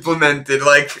just implemented.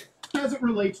 Like, as it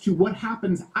relates to what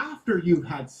happens after you've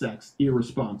had sex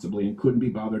irresponsibly and couldn't be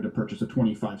bothered to purchase a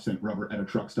 25-cent rubber at a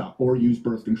truck stop or use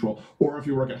birth control, or if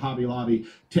you work at Hobby Lobby,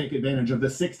 take advantage of the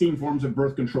 16 forms of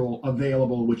birth control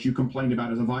available, which you complained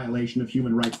about as a violation of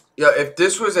human rights. Yeah, if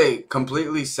this was a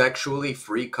completely sexually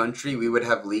free country, we would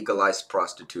have legalized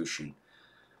prostitution.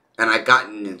 And I've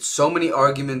gotten in so many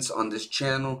arguments on this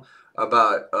channel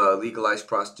about legalized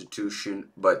prostitution,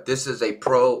 but this is a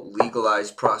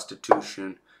pro-legalized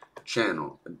prostitution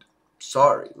channel.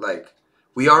 Sorry, like,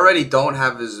 we already don't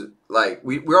have as, like,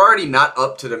 we're already not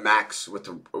up to the max with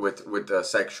the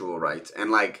sexual rights, and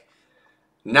like,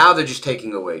 now they're just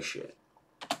taking away shit.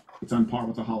 It's on par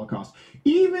with the Holocaust.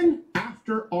 Even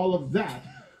after all of that,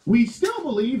 we still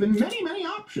believe in many, many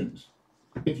options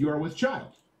if you are with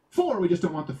child. 4, we just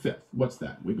don't want the 5th. What's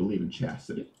that? We believe in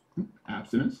chastity,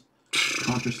 abstinence,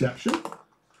 contraception.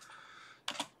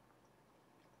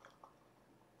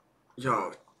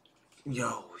 Yo.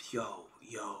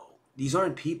 These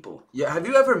aren't people. Yeah, have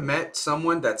you ever met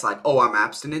someone that's like, oh, I'm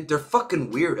abstinent? They're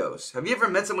fucking weirdos. Have you ever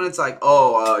met someone that's like,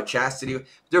 oh, chastity?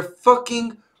 They're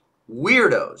fucking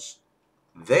weirdos.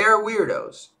 They're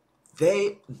weirdos.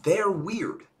 They're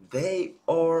weird. They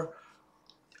are,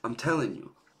 I'm telling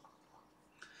you.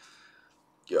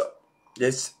 Yo,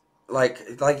 it's like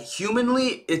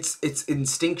humanly, it's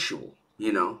instinctual,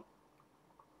 you know?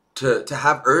 To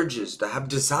have urges, to have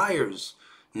desires,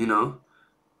 you know?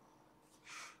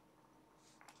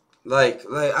 Like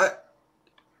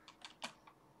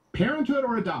parenthood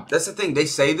or adoption. That's the thing. They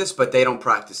say this, but they don't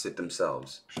practice it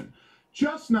themselves.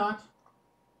 Just not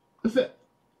the 5th.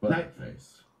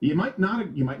 Face. You might not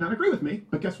agree with me,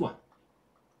 but guess what?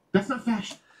 That's not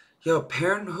fashion. Yo,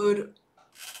 parenthood.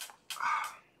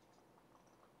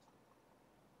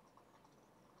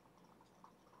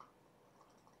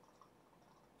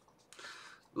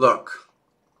 Look,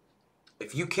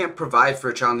 if you can't provide for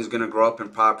a child who's going to grow up in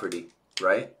poverty,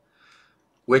 right?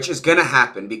 Which is going to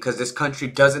happen because this country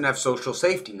doesn't have social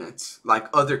safety nets like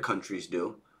other countries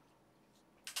do.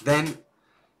 Then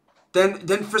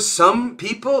for some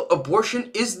people,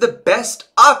 abortion is the best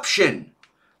option.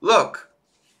 Look,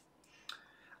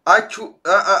 on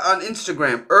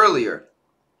Instagram earlier,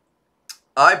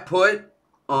 I put,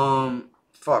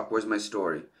 where's my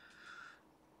story?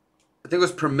 I think it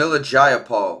was Pramila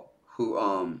Jayapal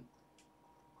who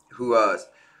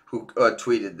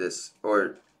tweeted this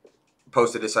or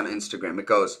posted this on Instagram. It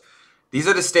goes, these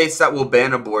are the states that will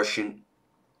ban abortion.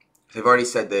 They've already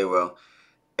said they will.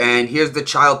 And here's the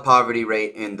child poverty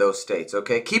rate in those states,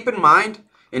 okay? Keep in mind,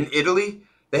 in Italy,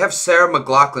 they have Sarah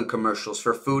McLachlan commercials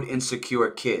for food insecure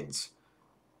kids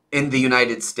in the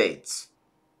United States.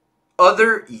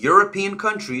 other European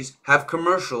countries have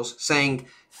commercials saying,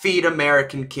 "Feed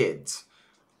American kids."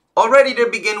 Already to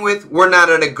begin with, we're not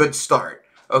at a good start,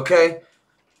 okay?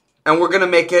 And we're going to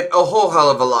make it a whole hell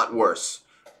of a lot worse.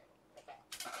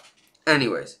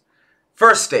 Anyways,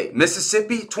 first state,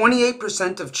 Mississippi,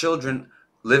 28% of children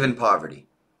live in poverty,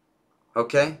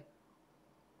 okay?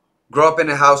 Grow up in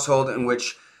a household in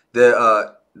which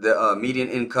the median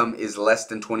income is less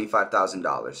than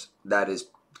 $25,000. That is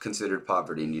considered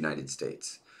poverty in the United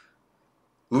States.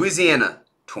 Louisiana,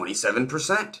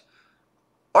 27%.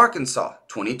 Arkansas,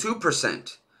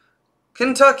 22%.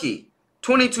 Kentucky,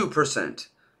 22%.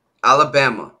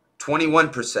 Alabama,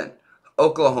 21%.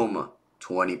 Oklahoma,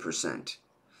 20%.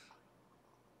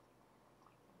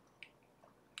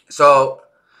 So,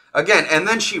 again, and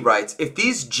then she writes, if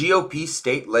these GOP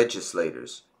state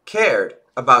legislators cared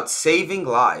about saving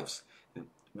lives,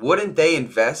 wouldn't they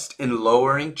invest in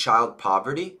lowering child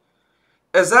poverty?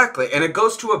 Exactly. And it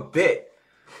goes to a bit.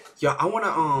 Yeah, I want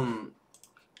to,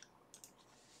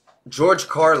 George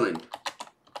Carlin.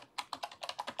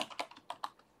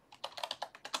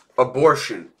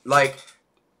 Abortion. Like,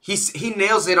 he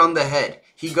nails it on the head.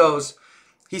 He says,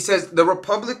 the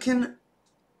Republican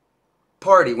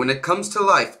Party, when it comes to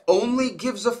life, only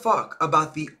gives a fuck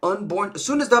about the unborn. As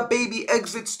soon as that baby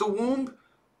exits the womb,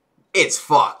 it's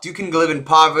fucked. You can live in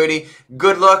poverty.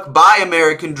 Good luck. Bye,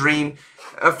 American dream.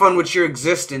 Have fun with your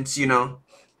existence, you know.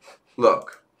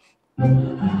 Look.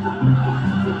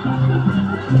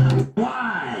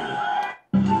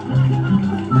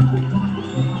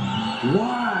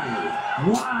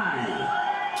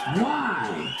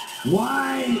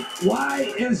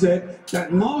 Why is it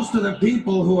that most of the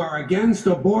people who are against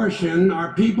abortion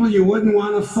are people you wouldn't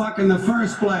want to fuck in the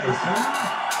first place,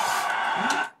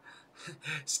 huh?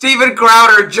 Steven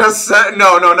Crowder just said,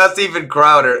 no, not Steven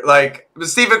Crowder. Like,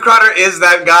 Steven Crowder is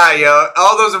that guy, yo.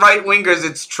 All those right-wingers,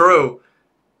 it's true.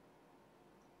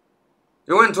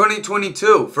 You're in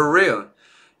 2022, for real.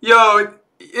 Yo,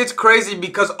 it's crazy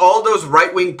because all those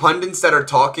right-wing pundits that are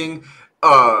talking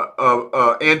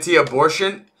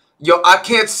anti-abortion, yo, I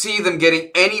can't see them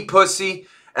getting any pussy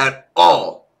at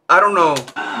all. I don't know.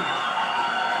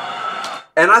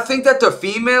 And I think that the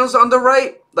females on the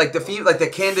right, like the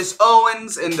Candace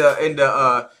Owens and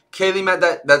the Kaylee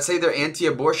Matt that say they're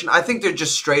anti-abortion, I think they're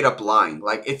just straight up lying.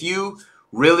 Like, if you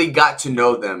really got to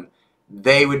know them,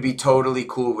 they would be totally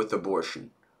cool with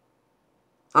abortion.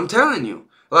 I'm telling you.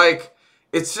 Like,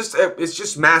 it's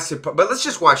just massive. But let's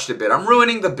just watch the bit. I'm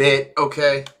ruining the bit,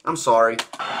 okay? I'm sorry.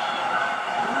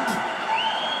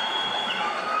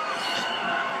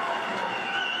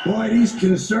 Boy, these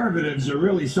conservatives are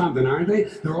really something, aren't they?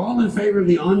 They're all in favor of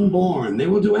the unborn. They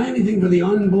will do anything for the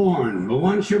unborn. But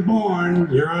once you're born,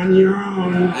 you're on your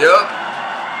own. Yep.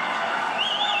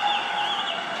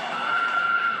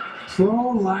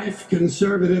 Pro-life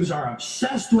conservatives are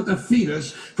obsessed with the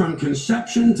fetus from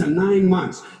conception to 9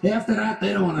 months. After that,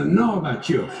 they don't want to know about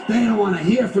you. They don't want to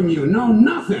hear from you. No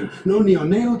nothing. No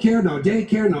neonatal care, no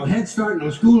daycare, no Head Start, no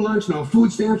school lunch, no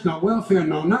food stamps, no welfare,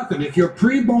 no nothing. If you're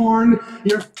pre-born,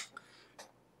 you're...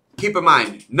 Keep in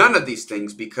mind, none of these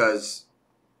things because,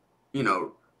 you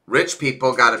know, rich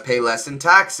people got to pay less in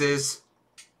taxes.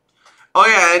 Oh,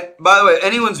 yeah, and by the way,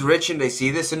 anyone's rich and they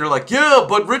see this and they're like, yeah,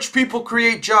 but rich people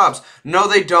create jobs. No,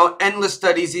 they don't. Endless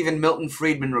studies, even Milton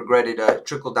Friedman regretted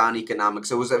trickle-down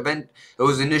economics. It was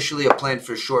initially a plan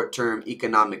for short-term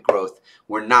economic growth.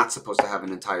 We're not supposed to have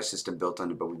an entire system built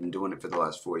on it, but we've been doing it for the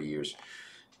last 40 years.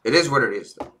 It is what it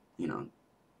is, though, you know.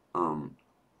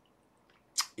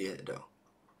 Yeah, though.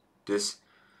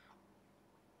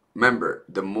 Remember,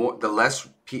 the less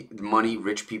money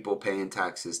rich people pay in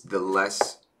taxes, the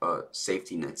less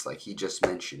safety nets, like he just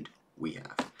mentioned, we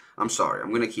have. I'm sorry, I'm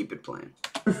going to keep it playing.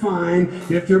 You're fine.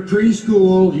 If you're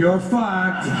preschool, you're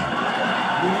fucked.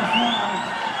 You're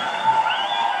fucked.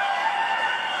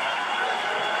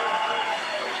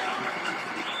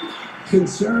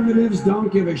 Conservatives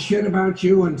don't give a shit about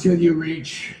you until you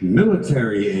reach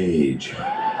military age.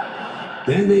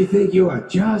 Then they think you are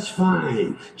just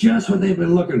fine, just what they've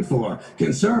been looking for.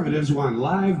 Conservatives want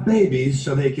live babies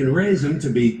so they can raise them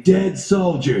to be dead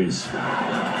soldiers.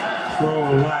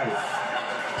 Pro-life.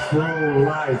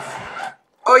 Pro-life.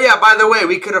 Oh yeah, by the way,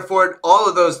 we could afford all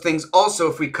of those things also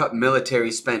if we cut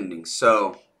military spending.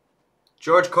 So,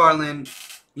 George Carlin,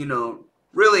 you know,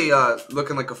 really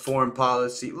looking like a foreign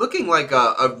policy, looking like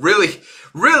a really,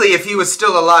 if he was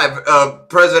still alive,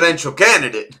 presidential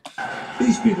candidate.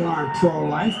 These people aren't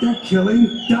pro-life, they're killing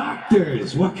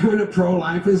doctors. What kind of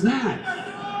pro-life is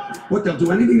that? What, they'll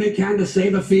do anything they can to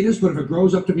save a fetus, but if it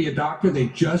grows up to be a doctor, they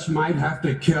just might have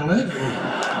to kill it?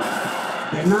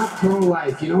 They're not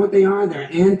pro-life. You know what they are? They're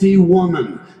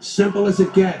anti-woman. Simple as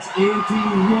it gets.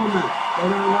 Anti-woman. They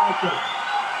don't like it.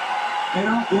 They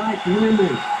don't like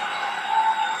women.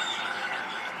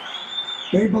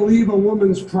 They believe a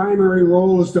woman's primary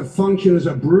role is to function as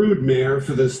a broodmare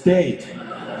for the state.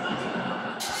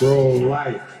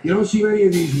 Pro-life. You don't see many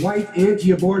of these white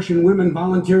anti-abortion women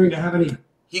volunteering to have any...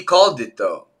 He called it,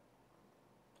 though.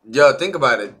 Yo, think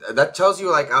about it. That tells you,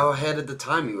 like, how ahead of the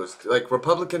time he was. Like,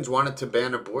 Republicans wanted to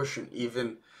ban abortion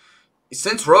even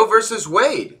since Roe versus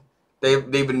Wade.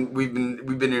 We've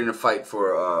been in a fight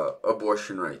for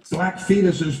abortion rights. black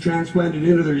fetuses transplanted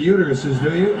into their uteruses,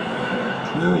 do you?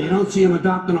 No, you don't see them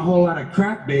adopting a whole lot of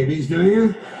crack babies, do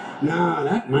you? No,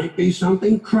 that might be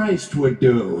something Christ would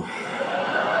do.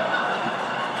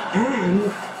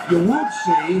 And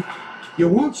you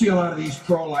won't see a lot of these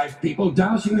pro-life people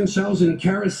dousing themselves in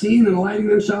kerosene and lighting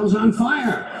themselves on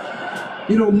fire.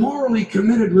 You know, morally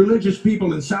committed religious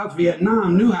people in South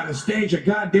Vietnam knew how to stage a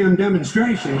goddamn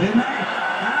demonstration, didn't they?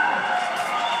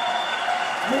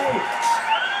 Hey.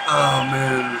 Oh,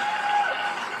 man.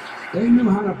 They knew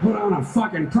how to put on a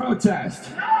fucking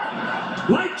protest.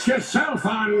 Light yourself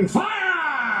on fire!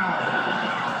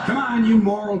 Come on, you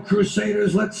moral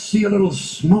crusaders, let's see a little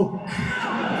smoke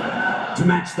to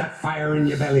match that fire in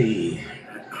your belly.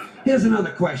 Here's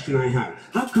another question I have.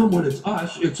 How come when it's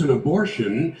us, it's an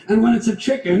abortion, and when it's a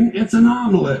chicken, it's an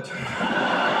omelet?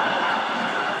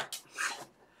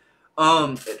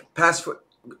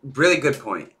 Really good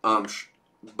point.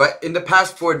 But in the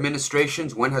past 4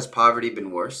 administrations, when has poverty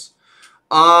been worse?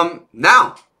 Now,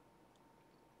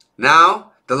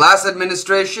 the last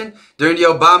administration, during the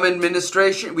Obama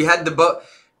administration, we had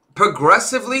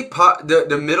progressively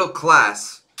the middle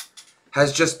class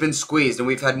has just been squeezed, and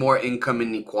we've had more income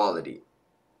inequality.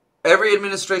 Every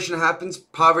administration happens,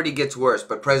 poverty gets worse,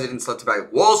 but presidents let it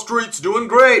back. Wall Street's doing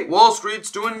great. Wall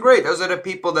Street's doing great. Those are the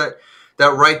people that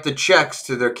write the checks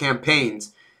to their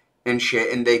campaigns and shit,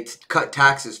 and they cut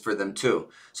taxes for them too.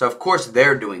 So of course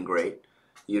they're doing great,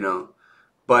 you know.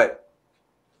 But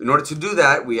in order to do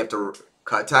that, we have to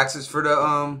cut taxes for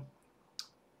the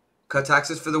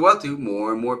wealthy.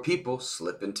 More and more people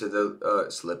slip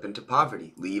into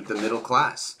poverty, leave the middle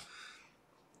class.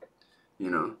 You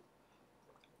know,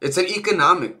 it's an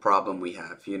economic problem we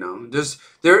have. You know,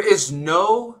 there is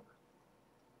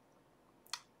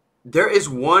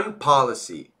one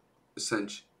policy,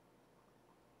 essentially.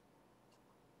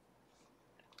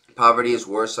 Poverty is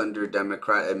worse under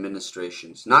Democrat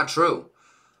administrations. Not true.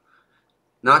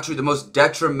 Not true. The most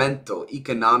detrimental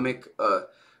economic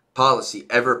policy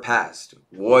ever passed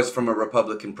was from a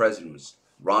Republican president, was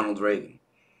Ronald Reagan.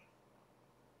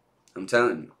 I'm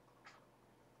telling you.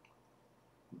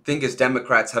 The thing is,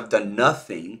 Democrats have done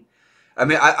nothing. I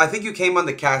mean, I think you came on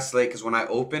the cast late because when I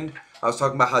opened, I was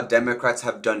talking about how Democrats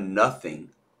have done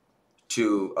nothing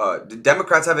to... the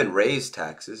Democrats haven't raised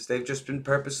taxes. They've just been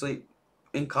purposely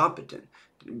incompetent.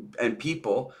 And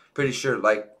people, pretty sure,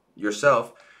 like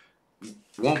yourself,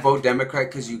 won't vote Democrat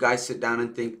because you guys sit down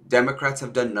and think Democrats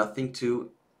have done nothing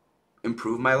to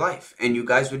improve my life. And you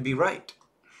guys would be right,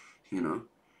 you know.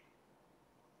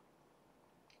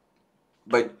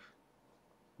 But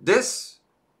this,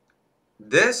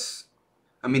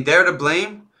 I mean, they're to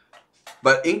blame,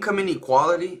 but income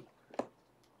inequality,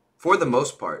 for the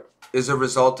most part, is a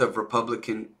result of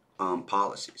Republican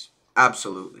policies.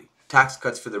 Absolutely. Tax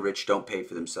cuts for the rich don't pay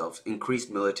for themselves.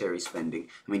 Increased military spending.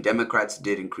 I mean, Democrats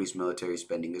did increase military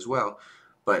spending as well,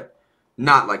 but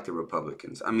not like the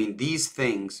Republicans. I mean, these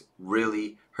things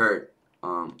really hurt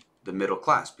the middle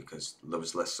class because there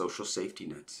was less social safety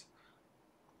nets.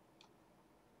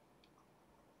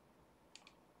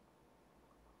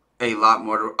 A lot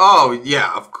more. Oh,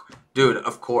 yeah. Dude,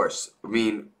 of course. I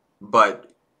mean,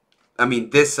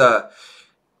 this...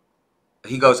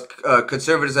 He goes,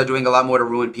 conservatives are doing a lot more to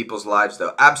ruin people's lives,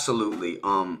 though. Absolutely.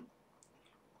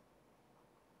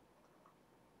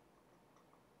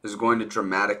 Is going to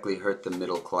dramatically hurt the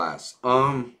middle class.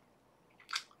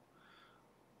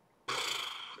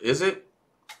 Is it?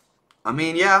 I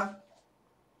mean, yeah.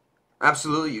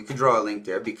 Absolutely. You could draw a link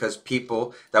there because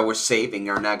people that were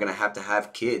saving are now going to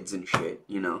have kids and shit,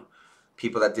 you know.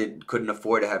 People that couldn't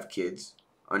afford to have kids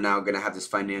are now going to have this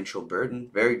financial burden.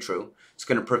 Very true. It's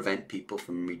going to prevent people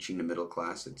from reaching the middle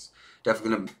class. It's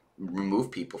definitely going to remove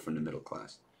people from the middle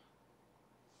class.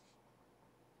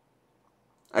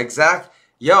 Exact.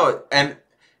 Yo, and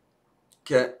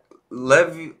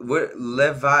Leviathan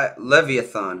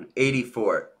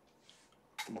 84.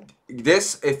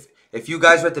 This, If you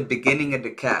guys were at the beginning of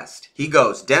the cast, he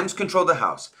goes, Dems control the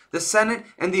House, the Senate,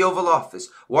 and the Oval Office.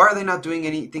 Why are they not doing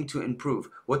anything to improve?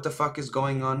 What the fuck is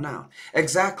going on now?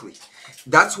 Exactly.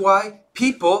 That's why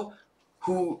people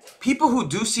who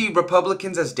do see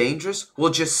Republicans as dangerous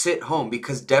will just sit home,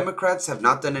 because Democrats have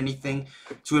not done anything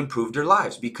to improve their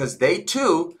lives, because they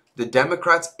too, the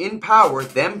Democrats in power,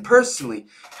 them personally,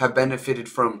 have benefited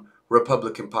from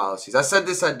Republican policies. I said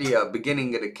this at the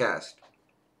beginning of the cast.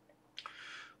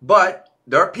 But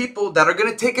there are people that are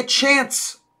going to take a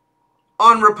chance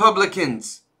on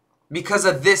Republicans because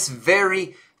of this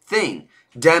very thing.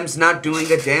 Dems not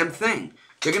doing a damn thing.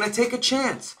 They're going to take a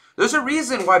chance. There's a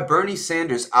reason why Bernie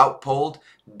Sanders outpolled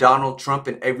Donald Trump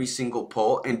in every single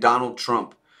poll, and Donald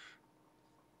Trump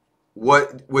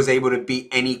was able to beat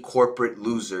any corporate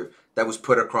loser that was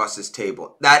put across his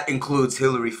table. That includes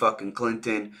Hillary fucking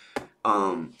Clinton.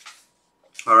 All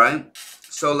right?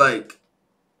 So, like,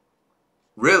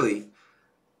 really,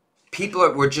 people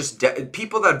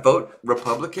that vote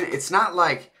Republican, it's not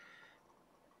like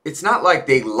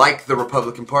they like the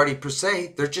Republican Party per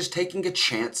se. They're just taking a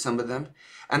chance, some of them.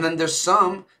 And then there's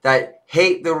some that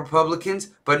hate the Republicans,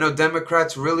 but no,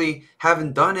 Democrats really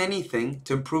haven't done anything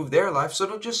to improve their life, so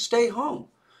they'll just stay home.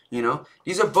 You know,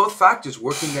 these are both factors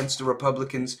working against the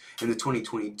Republicans in the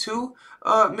 2022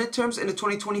 midterms and the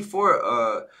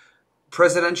 2024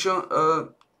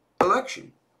 presidential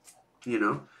election. You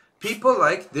know, people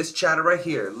like this chatter right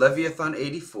here, Leviathan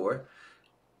 84,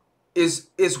 is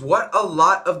what a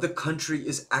lot of the country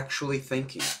is actually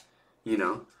thinking. You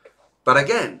know, but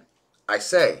again, I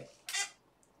say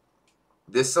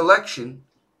this election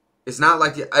is not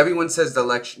like everyone says the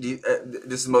election.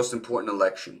 This is the most important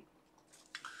election.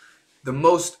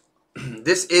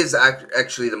 This is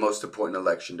actually the most important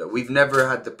election, though. We've never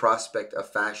had the prospect of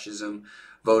fascism,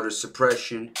 voter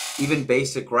suppression, even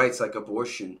basic rights like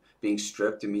abortion being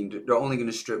stripped. I mean, they're only going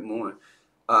to strip more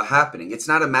happening. It's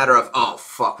not a matter of, oh,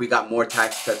 fuck, we got more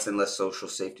tax cuts and less social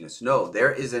safety nets. No,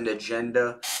 there is an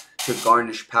agenda to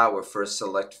garnish power for a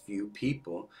select few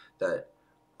people that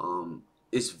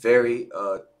is very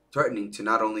threatening to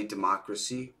not only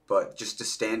democracy, but just the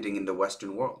standing in the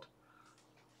Western world.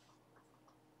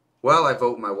 Well, I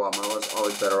vote my wallet. My wallet's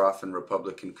always better off in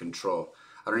Republican control.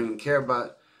 I don't even care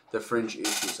about the fringe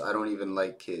issues. I don't even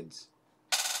like kids.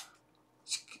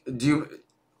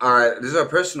 All right, this is a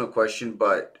personal question,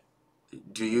 but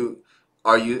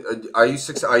are you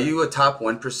a top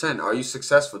 1%? Are you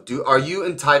successful? Are you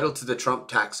entitled to the Trump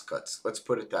tax cuts? Let's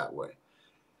put it that way.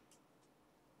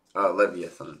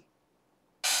 Leviathan.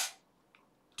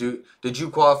 Did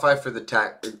you qualify for the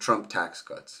Trump tax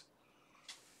cuts?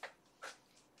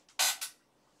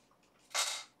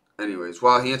 Anyways,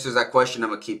 while he answers that question,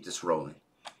 I'm gonna keep this rolling.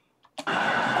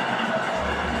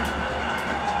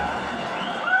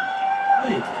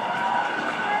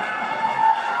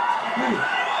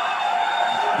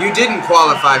 You didn't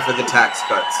qualify for the tax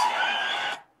cuts.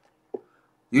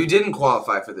 You didn't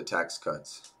qualify for the tax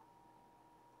cuts.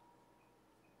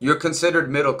 You're considered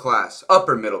middle class,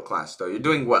 upper middle class, though. You're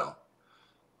doing well.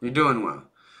 You're doing well.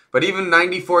 But even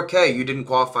 94K, you didn't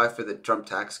qualify for the Trump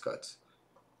tax cuts.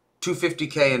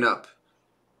 250K and up,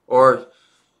 or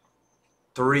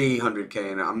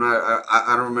 300K and up.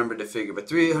 I don't remember the figure, but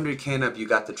 300K and up, you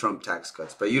got the Trump tax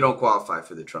cuts, but you don't qualify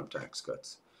for the Trump tax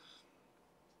cuts.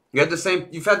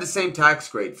 You've had the same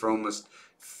tax rate for almost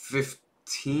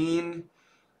 15.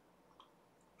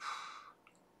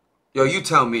 Yo, you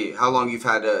tell me how long you've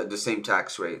had the same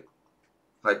tax rate,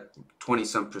 like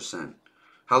 20-some%.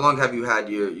 How long have you had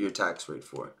your tax rate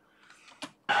for?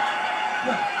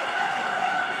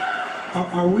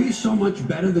 Are we so much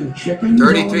better than chickens?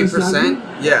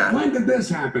 33%? Yeah. When did this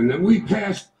happen? That we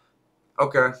passed.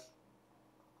 Okay.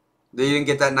 They didn't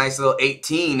get that nice little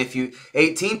 18.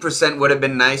 18% would have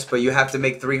been nice, but you have to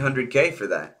make 300K for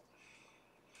that.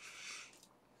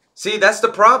 See, that's the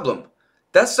problem.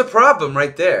 That's the problem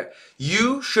right there.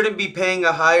 You shouldn't be paying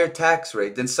a higher tax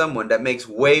rate than someone that makes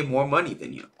way more money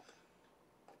than you.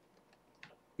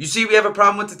 You see, we have a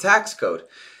problem with the tax code.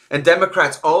 And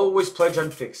Democrats always pledge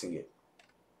on fixing it.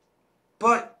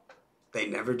 But they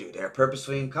never do. They're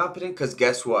purposely incompetent because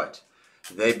guess what?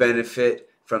 They benefit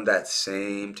from that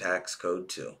same tax code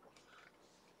too.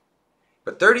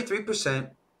 But 33%,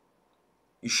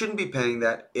 you shouldn't be paying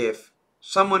that if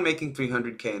someone making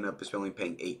 300K and up is only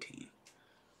paying 18.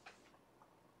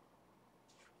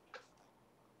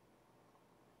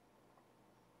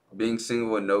 Being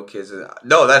single with no kids.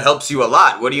 No, that helps you a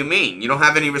lot. What do you mean? You don't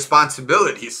have any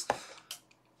responsibilities.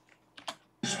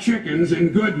 Chickens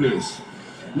and goodness.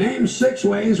 Name 6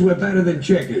 ways we're better than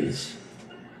chickens.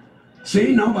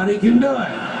 See, nobody can do it.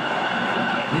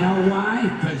 You know why?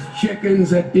 Because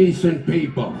chickens are decent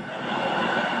people.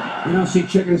 You don't see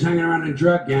chickens hanging around in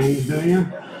drug gangs, do you?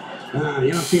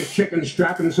 You don't see a chicken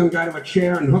strapping some guy to a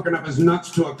chair and hooking up his nuts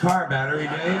to a car battery,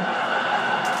 do you?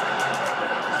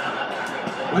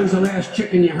 When's the last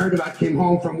chicken you heard about came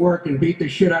home from work and beat the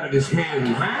shit out of his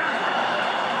hand?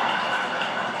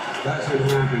 Doesn't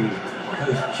happen,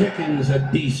 because chickens are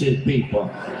decent people.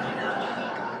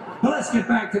 But let's get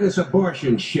back to this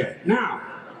abortion shit. Now,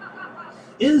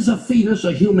 is a fetus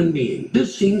a human being?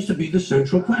 This seems to be the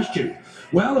central question.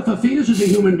 Well, if a fetus is a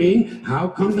human being, how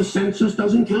come the census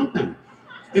doesn't count them?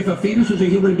 If a fetus is a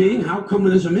human being, how come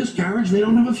when there's a miscarriage they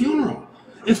don't have a funeral?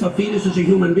 If a fetus is a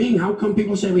human being, how come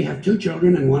people say we have 2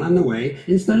 children and 1 on the way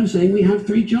instead of saying we have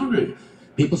 3 children?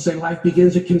 People say life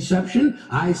begins at conception.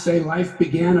 I say life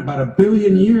began about 1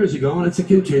 billion years ago, and it's a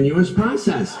continuous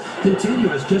process.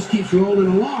 Continuous, just keeps rolling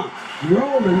along.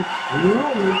 Rolling,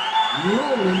 rolling,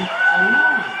 rolling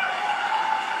along.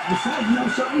 I said, you know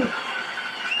something?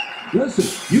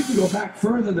 Listen, you can go back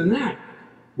further than that.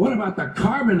 What about the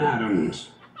carbon atoms?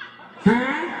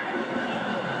 Huh?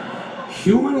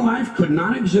 Human life could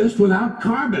not exist without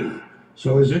carbon.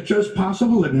 So is it just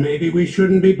possible that maybe we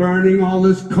shouldn't be burning all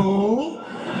this coal?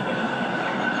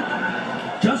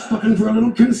 Just looking for a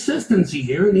little consistency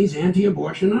here in these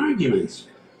anti-abortion arguments.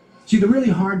 See, the really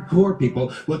hardcore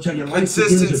people will tell you life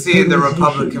consistency in the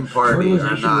Republican Party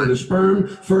are not. The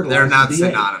sperm, They're not the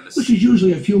synonymous. Egg, which is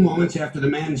usually a few moments after the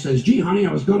man says, "Gee, honey,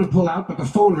 I was going to pull out, but the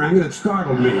phone rang and it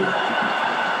startled me."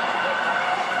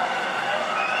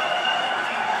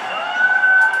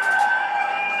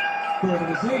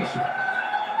 Fertilization.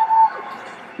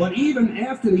 But even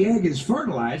after the egg is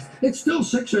fertilized, it's still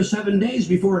 6 or 7 days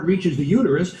before it reaches the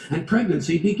uterus and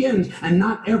pregnancy begins. And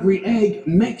not every egg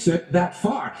makes it that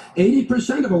far.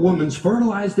 80% of a woman's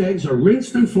fertilized eggs are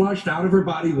rinsed and flushed out of her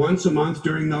body once a month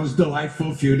during those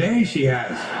delightful few days she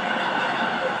has.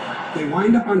 They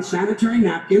wind up on sanitary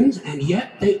napkins, and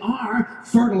yet they are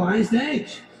fertilized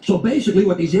eggs. So basically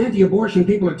what these anti-abortion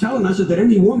people are telling us is that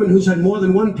any woman who's had more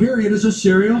than 1 period is a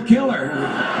serial killer.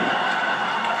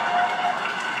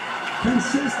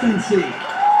 Consistency.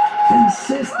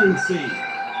 Consistency.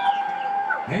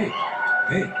 Hey,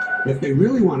 if they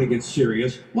really want to get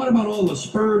serious, what about all the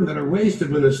sperm that are wasted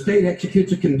when the state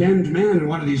executes a condemned man and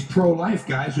one of these pro-life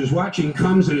guys who's watching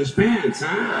comes in his pants,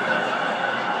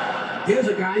 huh? Here's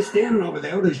a guy standing over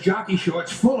there with his jockey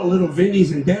shorts full of little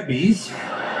Vinnies and Debbies,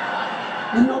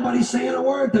 and nobody's saying a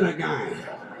word to the guy.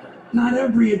 Not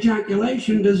every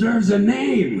ejaculation deserves a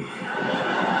name.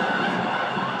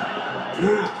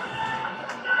 Now,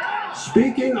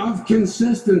 speaking of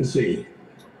consistency,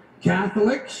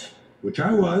 Catholics, which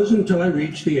I was until I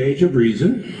reached the age of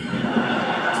reason.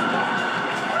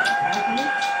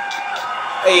 Catholics,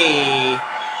 Hey.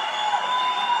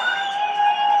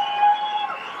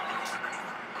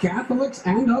 Catholics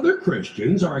and other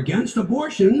Christians are against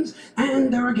abortions,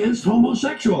 and they're against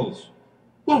homosexuals.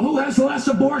 Well, who has less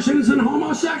abortions than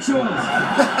homosexuals?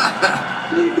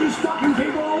 Leave these fucking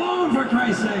people alone, for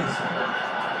Christ's sakes.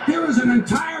 Here is an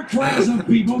entire class of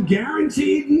people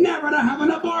guaranteed never to have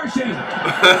an abortion.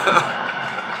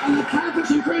 And the Catholics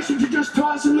and Christians are just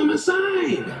tossing them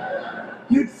aside.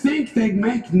 You'd think they'd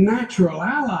make natural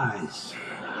allies.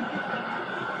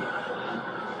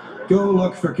 Go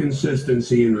look for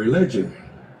consistency in religion.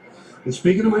 And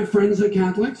speaking of my friends, the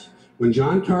Catholics, when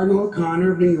John Cardinal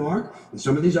O'Connor of New York and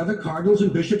some of these other cardinals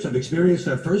and bishops have experienced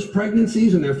their first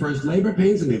pregnancies and their first labor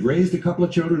pains and they've raised a couple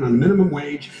of children on minimum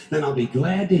wage, then I'll be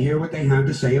glad to hear what they have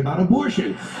to say about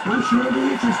abortion. I'm sure it'll be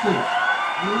interesting.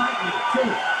 Enlightening, too.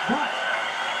 But,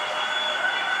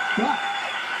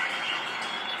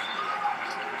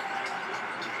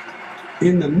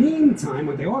 in the meantime,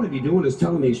 what they ought to be doing is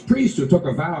telling these priests who took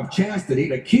a vow of chastity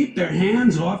to keep their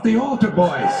hands off the altar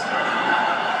boys.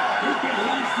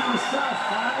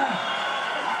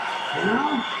 You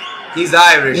know? He's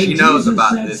Irish. When He knows Jesus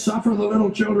about said, this. "Suffer the little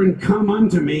children come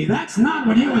unto me," that's not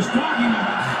what he was talking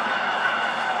about.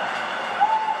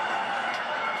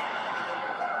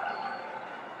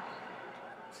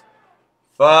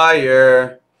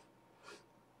 Fire.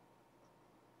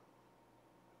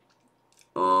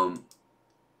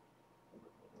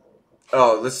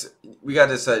 Oh, we got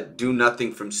this do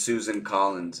nothing from Susan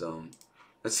Collins.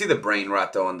 Let's see the brain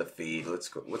rot though on the feed. Let's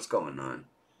go. What's going on?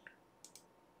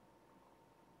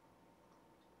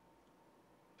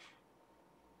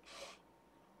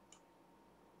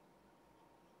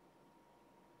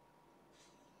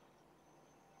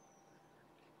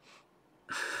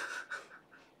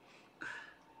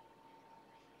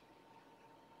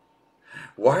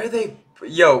 Why are they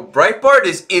Yo, Breitbart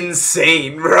is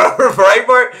insane, bro.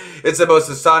 Breitbart, it's the most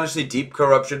astonishingly deep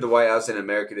corruption the White House in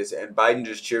America is, and Biden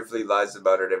just cheerfully lies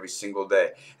about it every single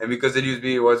day. And because the news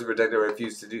media wants to protect or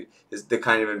refuse to do is the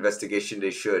kind of investigation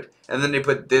they should. And then they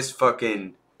put this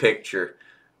fucking picture.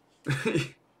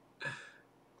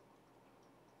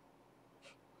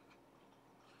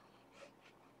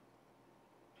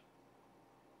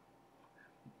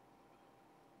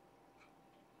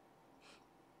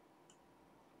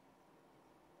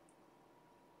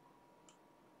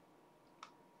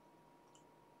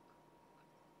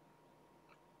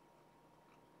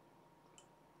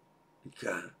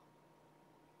 God.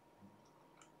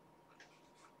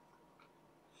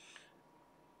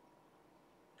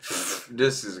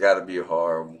 This has got to be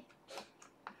horrible.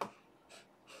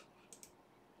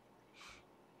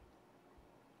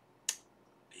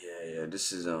 Yeah,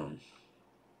 this is Oh,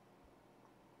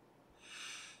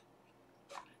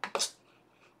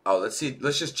 let's see.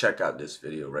 Let's just check out this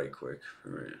video right quick.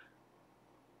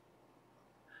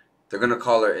 They're gonna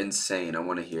call her insane. I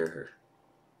want to hear her.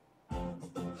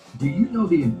 Do you know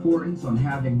the importance on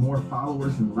having more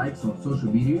followers and likes on social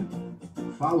media?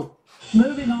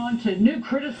 Moving on to new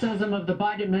criticism of the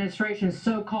Biden administration's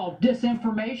so-called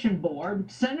disinformation board,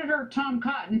 Senator Tom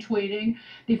Cotton tweeting,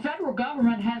 the federal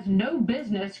government has no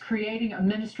business creating a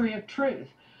ministry of truth.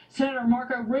 Senator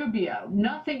Marco Rubio,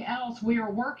 nothing else we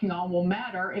are working on will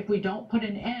matter if we don't put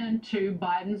an end to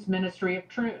Biden's ministry of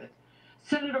truth.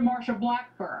 Senator Marsha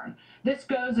Blackburn, this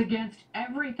goes against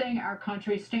everything our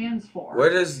country stands for.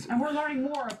 And we're learning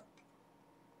more.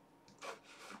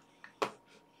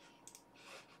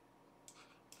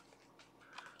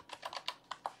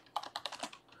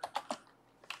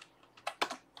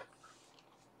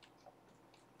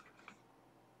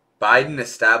 Biden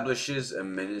establishes a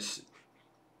ministry.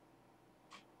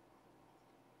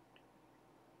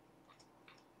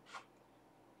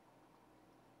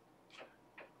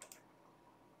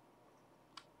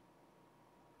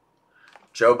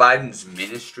 Joe Biden's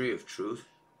Ministry of Truth.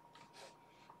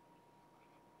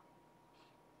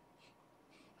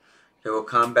 It will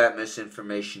combat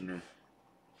misinformation.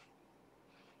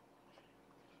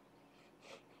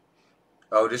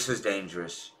 Oh, this is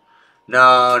dangerous.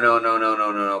 No.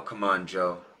 Come on,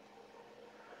 Joe.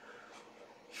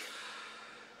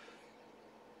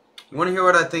 You want to hear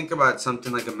what I think about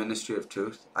something like a Ministry of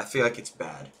Truth? I feel like it's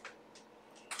bad.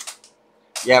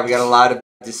 Yeah, we got a lot of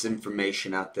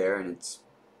disinformation out there, and it's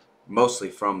mostly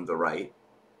from the right.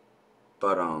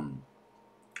 But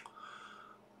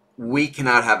we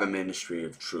cannot have a Ministry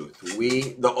of Truth.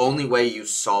 The only way you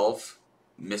solve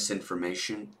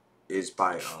misinformation is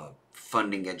by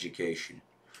funding education.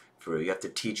 You have to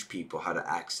teach people how to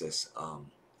access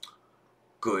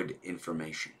good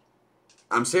information.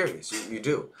 I'm serious. You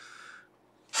do.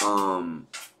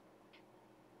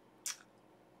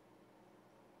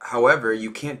 However, you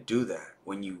can't do that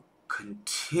when you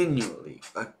continually,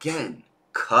 again,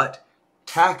 cut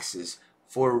taxes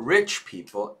for rich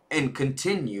people and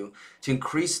continue to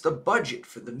increase the budget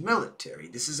for the military.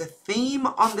 This is a theme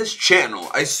on this channel.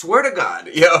 I swear to God.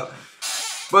 Yo.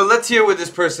 But let's hear what this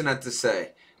person had to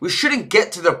say. We shouldn't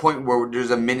get to the point where there's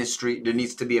a ministry, there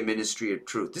needs to be a Ministry of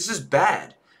Truth. This is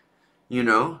bad, you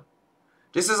know?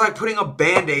 This is like putting a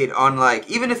Band-Aid on, like,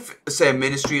 even if, say, a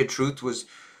Ministry of Truth was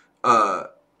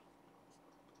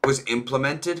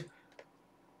implemented,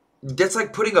 that's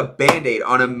like putting a Band-Aid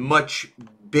on a much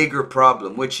bigger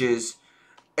problem, which is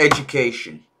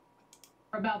education.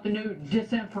 About the new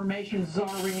disinformation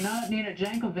czarina, Nina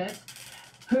Jankovic,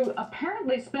 who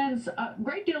apparently spends a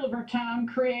great deal of her time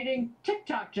creating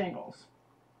TikTok jingles.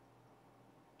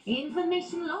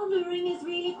 Information laundering is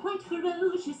really quite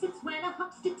ferocious. It's when a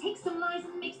huckster takes some lies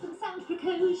and makes them sound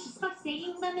precocious by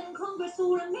saying them in Congress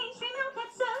or a mainstream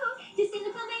outlet. So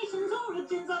disinformation's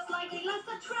origins are slightly less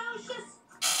atrocious.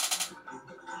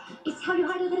 It's how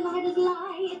you hide a little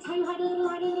lie. It's how you hide a little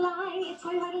lie. It's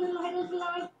how you hide a little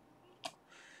lie.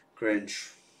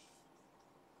 Cringe.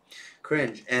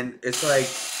 And it's like,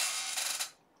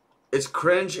 it's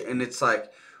cringe, and it's like,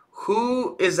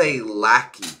 who is a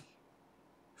lackey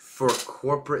for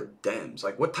corporate Dems?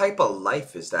 Like, what type of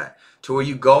life is that? To where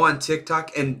you go on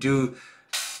TikTok and do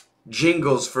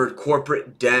jingles for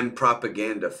corporate Dem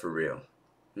propaganda for real,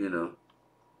 you know?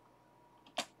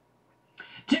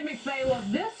 Jimmy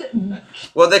Fallon, this...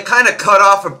 Well, they kind of cut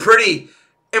off a pretty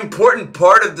important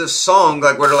part of the song,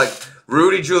 like where they're like,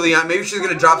 Rudy Giuliani, maybe she's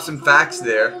going to drop some facts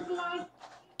there.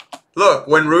 Look,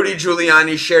 when Rudy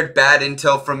Giuliani shared bad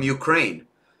intel from Ukraine.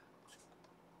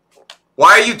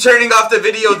 Why are you turning off the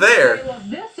video there?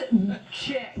 This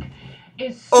chick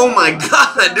is oh my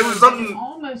God, there was something...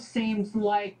 almost seems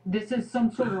like this is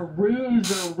some sort of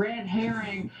ruse or red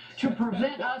herring to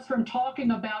prevent us from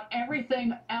talking about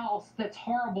everything else that's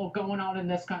horrible going on in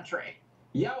this country.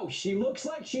 Yo, she looks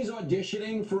like she's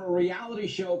auditioning for a reality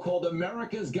show called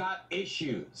America's Got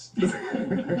Issues. Who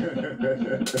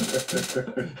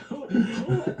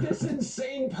let this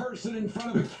insane person in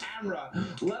front of a camera,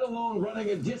 let alone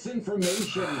running a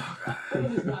disinformation?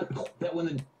 That when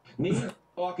the media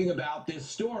talking about this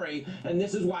story, and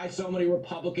this is why so many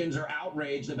Republicans are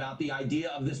outraged about the idea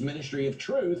of this ministry of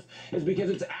truth, is because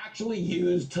it's actually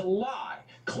used to lie.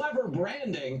 Clever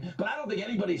branding, but I don't think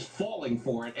anybody's falling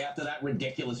for it after that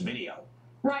ridiculous video.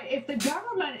 Right, if the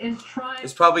government is trying...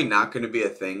 It's probably not going to be a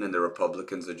thing, and the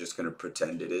Republicans are just going to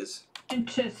pretend it is.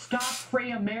 To stop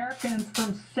free Americans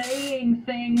from saying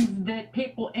things that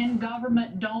people in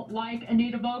government don't like,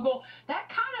 Anita Vogel, that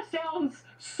kind of sounds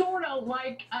sort of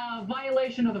like a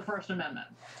violation of the First Amendment.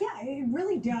 Yeah, it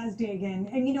really does,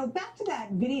 Dagan. And, you know, back to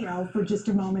that video for just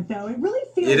a moment, though. It really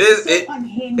feels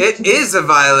unhinged. It is a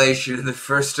violation of the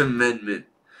First Amendment.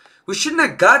 We shouldn't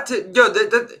have got to... Yo,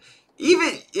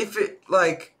 even if it,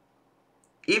 like...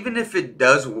 Even if it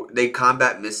does, they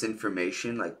combat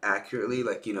misinformation, like, accurately.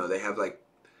 Like, you know, they have, like...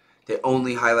 They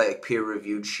only highlight, like,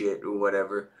 peer-reviewed shit or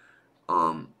whatever.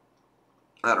 I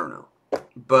don't know.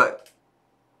 But...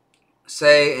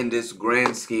 Say, in this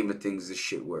grand scheme of things, this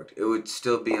shit worked. It would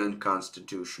still be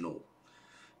unconstitutional.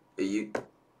 And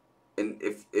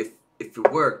if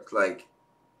it worked, like,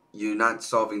 you're not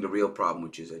solving the real problem,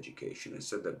 which is education. I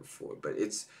said that before, but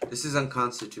this is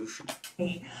unconstitutional.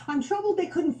 I'm troubled they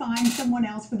couldn't find someone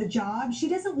else for the job. She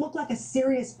doesn't look like a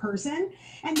serious person.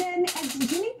 And then, as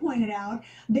Jimmy pointed out,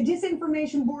 the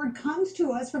disinformation board comes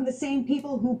to us from the same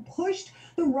people who pushed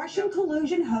the Russian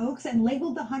collusion hoax and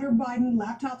labeled the Hunter Biden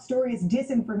laptop story as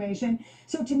disinformation.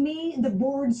 So to me, the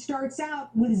board starts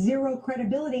out with zero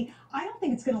credibility. I don't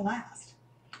think it's going to last.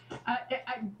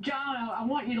 John, I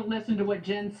want you to listen to what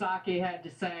Jen Psaki had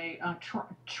to say,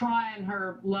 trying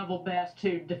her level best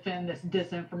to defend this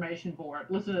disinformation board.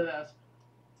 Listen to this.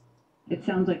 It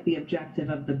sounds like the objective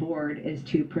of the board is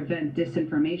to prevent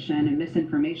disinformation and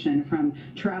misinformation from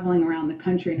traveling around the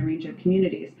country in a range of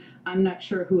communities. I'm not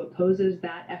sure who opposes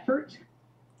that effort.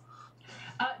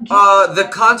 The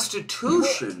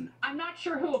Constitution. I'm not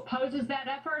sure who opposes that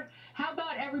effort. How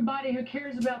about everybody who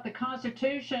cares about the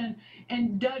Constitution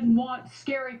and doesn't want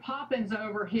Scary Poppins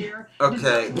over here?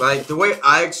 Okay, like the way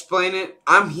I explain it,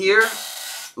 I'm here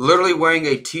literally wearing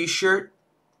a t-shirt,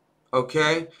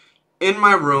 okay, in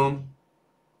my room,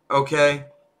 okay.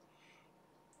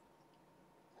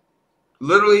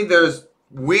 Literally, there's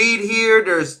weed here,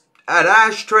 there's an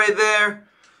ashtray there.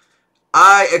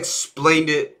 I explained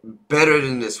it better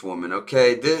than this woman,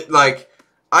 okay?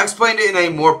 I explained it in a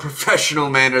more professional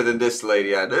manner than this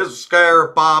lady. There's Scare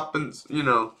Poppins, you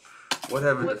know,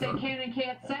 whatever. What they can and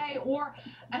can't say, or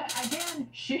again,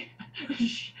 she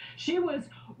was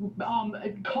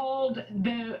called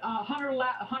the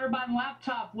Hunter Biden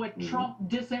laptop with Trump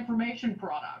disinformation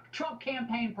product, Trump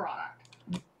campaign product.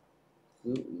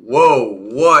 Whoa!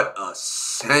 What a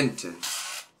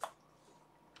sentence.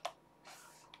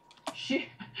 She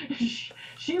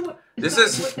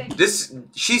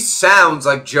sounds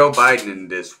like Joe Biden in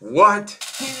this. What?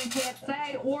 Can't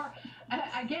say, or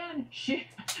again, she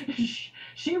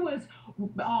was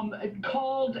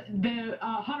called the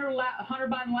Hunter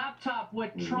Biden laptop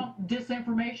with Trump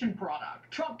disinformation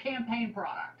product, Trump campaign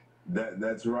product.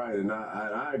 That's right, and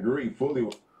I agree fully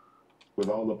with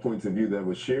all the points of view that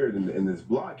was shared in this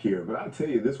block here. But I'll tell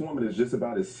you, this woman is just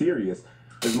about as serious.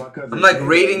 I'm like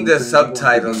reading the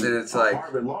subtitles and it's like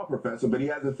Harvard law professor, but he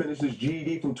hasn't finished his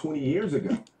GED from 20 years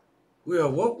ago. Well,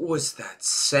 what was that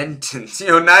sentence? You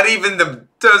know, not even the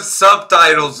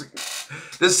subtitles.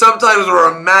 The subtitles were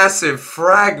a massive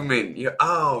fragment.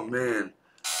 Oh man.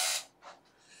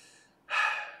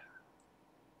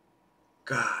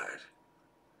 God.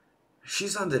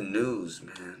 She's on the news,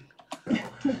 man.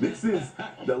 This is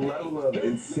the level of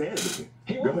insanity.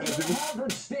 He went to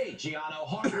Harvard State, Giano,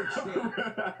 Harvard State.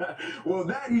 Well,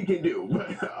 that he can do,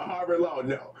 but Harvard Law,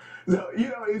 no. So, you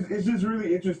know, it's just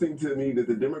really interesting to me that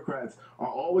the Democrats are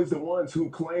always the ones who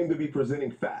claim to be presenting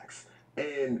facts,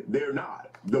 and they're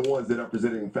not the ones that are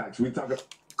presenting facts. We talk about...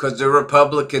 Because the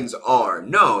Republicans are.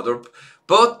 No, they're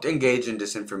both engage in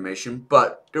disinformation,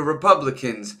 but the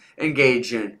Republicans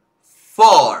engage in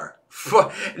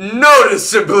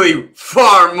noticeably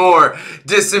far more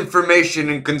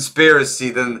disinformation and conspiracy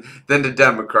than the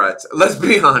Democrats. Let's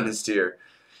be honest here.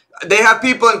 They have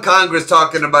people in Congress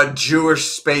talking about Jewish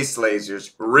space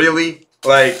lasers. Really?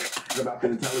 Like... About the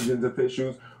intelligence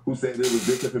officials who who said it was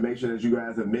disinformation, as you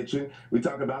guys have mentioned. We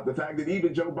talk about the fact that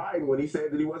even Joe Biden, when he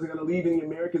said that he wasn't going to leave any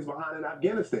Americans behind in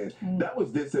Afghanistan, that was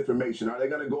disinformation. Are they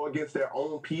going to go against their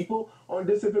own people on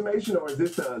disinformation, or is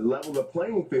this a level the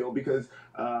playing field because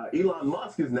Elon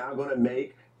Musk is now going to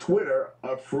make Twitter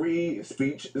a free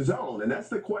speech zone? And that's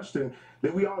the question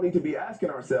that we all need to be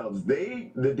asking ourselves.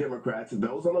 They, the Democrats,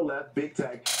 those on the left, big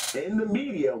tech, and the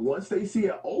media, once they see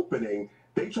an opening,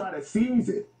 they try to seize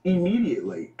it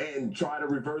immediately and try to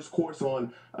reverse course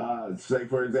on, say,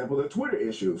 for example, the Twitter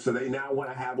issue. So they now want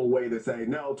to have a way to say,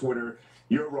 no, Twitter,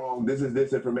 you're wrong. This is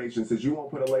disinformation. Since you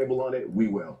won't put a label on it, we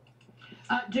will.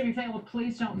 Jimmy Fallon,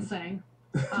 please don't sing.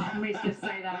 Let me just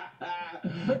say that.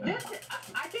 But this,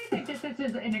 I do think that this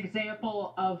is an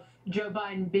example of Joe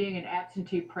Biden being an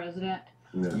absentee president,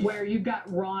 where you've got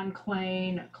Ron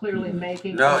Klain clearly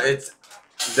making. No, it's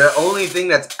the only thing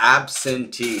that's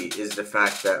absentee is the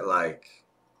fact that like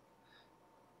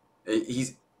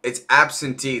it's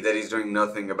absentee that he's doing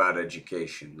nothing about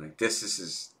education. Like this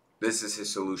is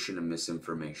his solution to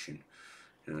misinformation.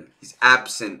 You know, he's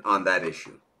absent on that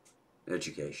issue,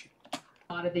 education.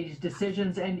 A lot of these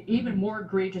decisions, and even more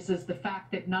egregious is the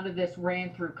fact that none of this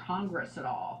ran through Congress at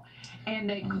all, and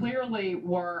they clearly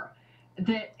were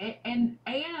that, and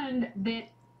that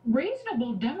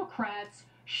reasonable Democrats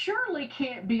surely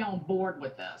can't be on board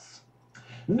with this.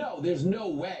 No, there's no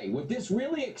way. What this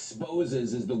really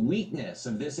exposes is the weakness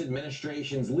of this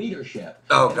administration's leadership.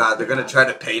 Oh God, they're gonna try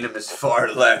to paint him as far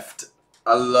left.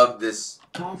 I love this.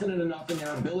 Confident enough in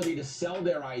their ability to sell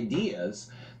their ideas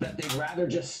that they'd rather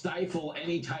just stifle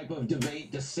any type of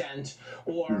debate, dissent,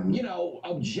 or, you know,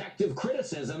 objective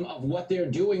criticism of what they're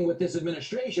doing with this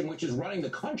administration, which is running the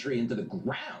country into the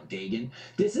ground, Dagan.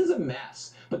 This is a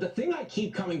mess. But the thing I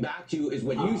keep coming back to is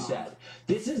what you said.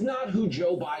 This is not who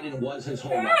Joe Biden was his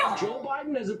whole life. Joe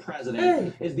Biden as a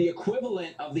president is the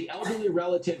equivalent of the elderly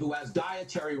relative who has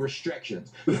dietary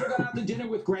restrictions. You ever gone out to dinner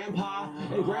with Grandpa,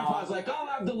 and Grandpa's like, I'll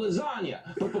have the lasagna.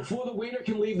 But before the waiter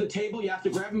can leave the table, you have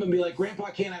to grab him and be like, Grandpa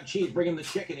can't have cheese, bring him the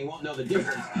chicken, he won't know the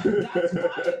difference. That's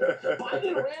Biden.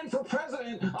 Biden ran for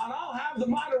president on I'll have the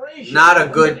moderation. Not a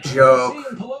good joke.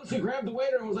 And Pelosi grabbed the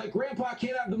waiter and was like, Grandpa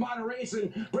can't have the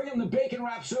moderation, bring him the bacon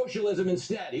wrap socialism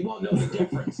instead. He won't know the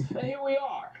difference. And here we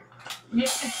are. Yeah.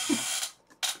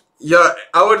 Yeah,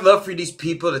 I would love for these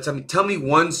people to tell me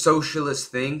one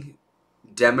socialist thing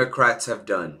Democrats have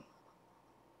done.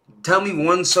 Tell me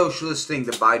one socialist thing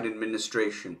the Biden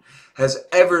administration has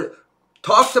ever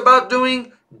talked about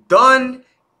doing, done,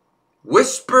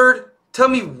 whispered. Tell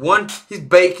me one. He's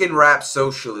bacon wrapped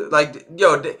socialist. Like,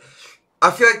 yo, I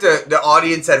feel like the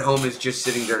audience at home is just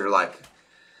sitting there like,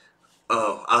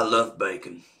 oh, I love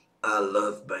bacon. I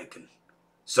love bacon.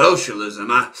 Socialism,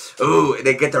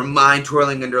 they get their mind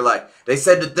twirling and they're like, they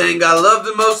said the thing I love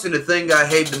the most and the thing I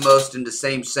hate the most in the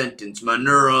same sentence. My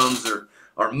neurons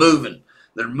are moving.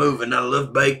 They're moving. I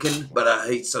love bacon, but I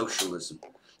hate socialism.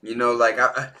 You know, like,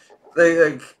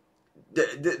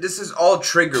 this is all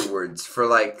trigger words for,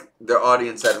 like, the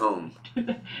audience at home.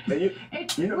 We're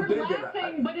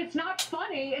laughing, but it's not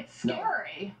funny. It's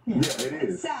scary. Yeah, it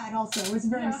is. It's sad also. It's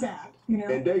very sad. You know?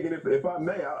 And Dagan, if I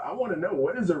may, I want to know,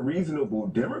 what is a reasonable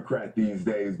Democrat these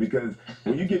days? Because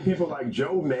when you get people like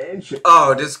Joe Manchin...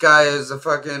 Oh, this guy is a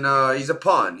fucking, he's a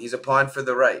pawn. He's a pawn for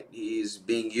the right. He's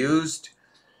being used.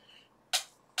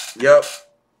 Yep.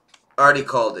 Already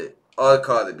called it. I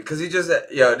called it. Because he just,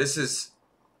 this is...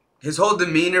 His whole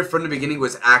demeanor from the beginning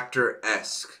was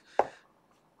actor-esque.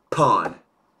 Pawn.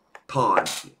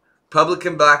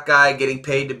 Republican black guy getting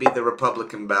paid to be the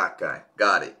Republican black guy.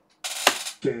 Got it.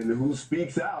 Who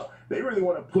speaks out, they really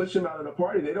want to push him out of the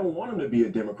party. They don't want him to be a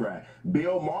Democrat.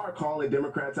 Bill Maher calling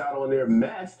Democrats out on their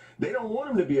mess. They don't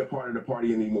want him to be a part of the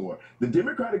party anymore. The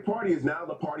Democratic Party is now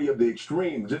the party of the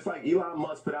extreme. Just like Elon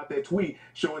Musk put out that tweet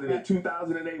showing that in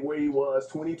 2008 where he was,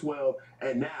 2012,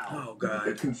 and now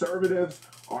the conservatives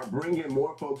are bringing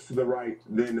more folks to the right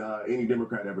than any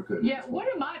Democrat ever could. Yeah, what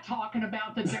am I talking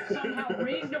about? That there's somehow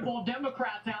reasonable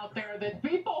Democrats out there, that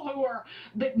people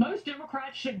that most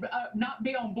Democrats should not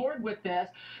be on board with this,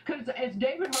 because as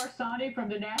David Harsanyi from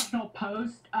the National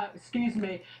Post,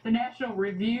 the National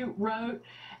Review wrote,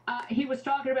 he was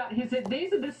talking about, he said,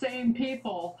 these are the same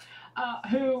people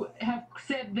who have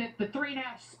said that the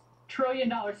 $3.5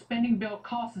 trillion spending bill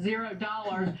costs $0,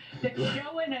 that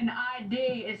showing an ID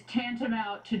is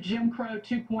tantamount to Jim Crow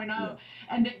 2.0,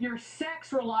 and that your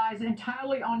sex relies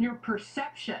entirely on your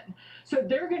perception. So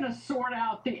they're going to sort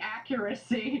out the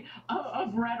accuracy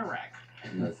of rhetoric.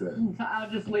 That's it. So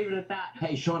I'll just leave it at that.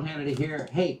 Hey, Sean Hannity here.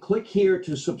 Hey, click here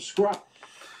to subscribe.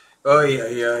 Oh,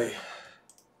 yeah.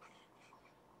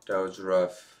 That was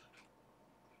rough.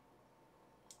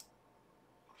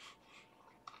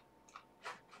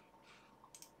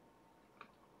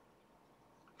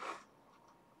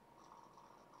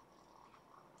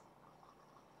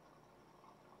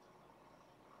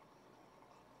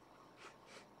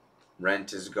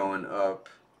 Rent is going up.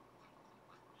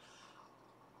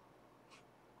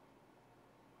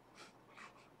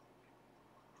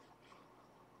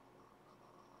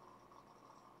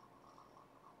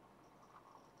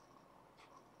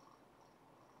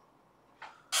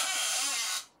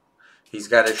 He's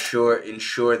got to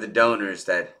ensure the donors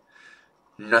that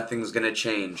nothing's going to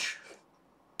change.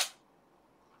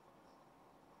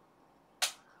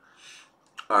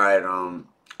 All right,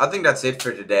 I think that's it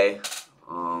for today.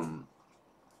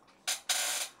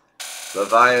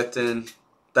 Leviathan,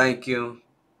 thank you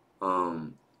for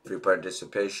your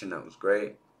participation. That was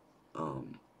great.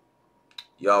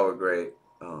 Y'all were great.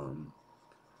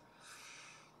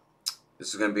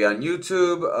 This is going to be on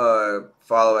YouTube.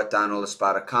 Follow at Donald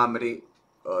Espada Comedy.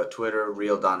 Twitter,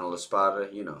 Real Donald Espada,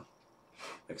 you know,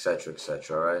 etc.,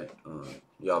 etc., all right?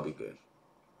 Y'all be good.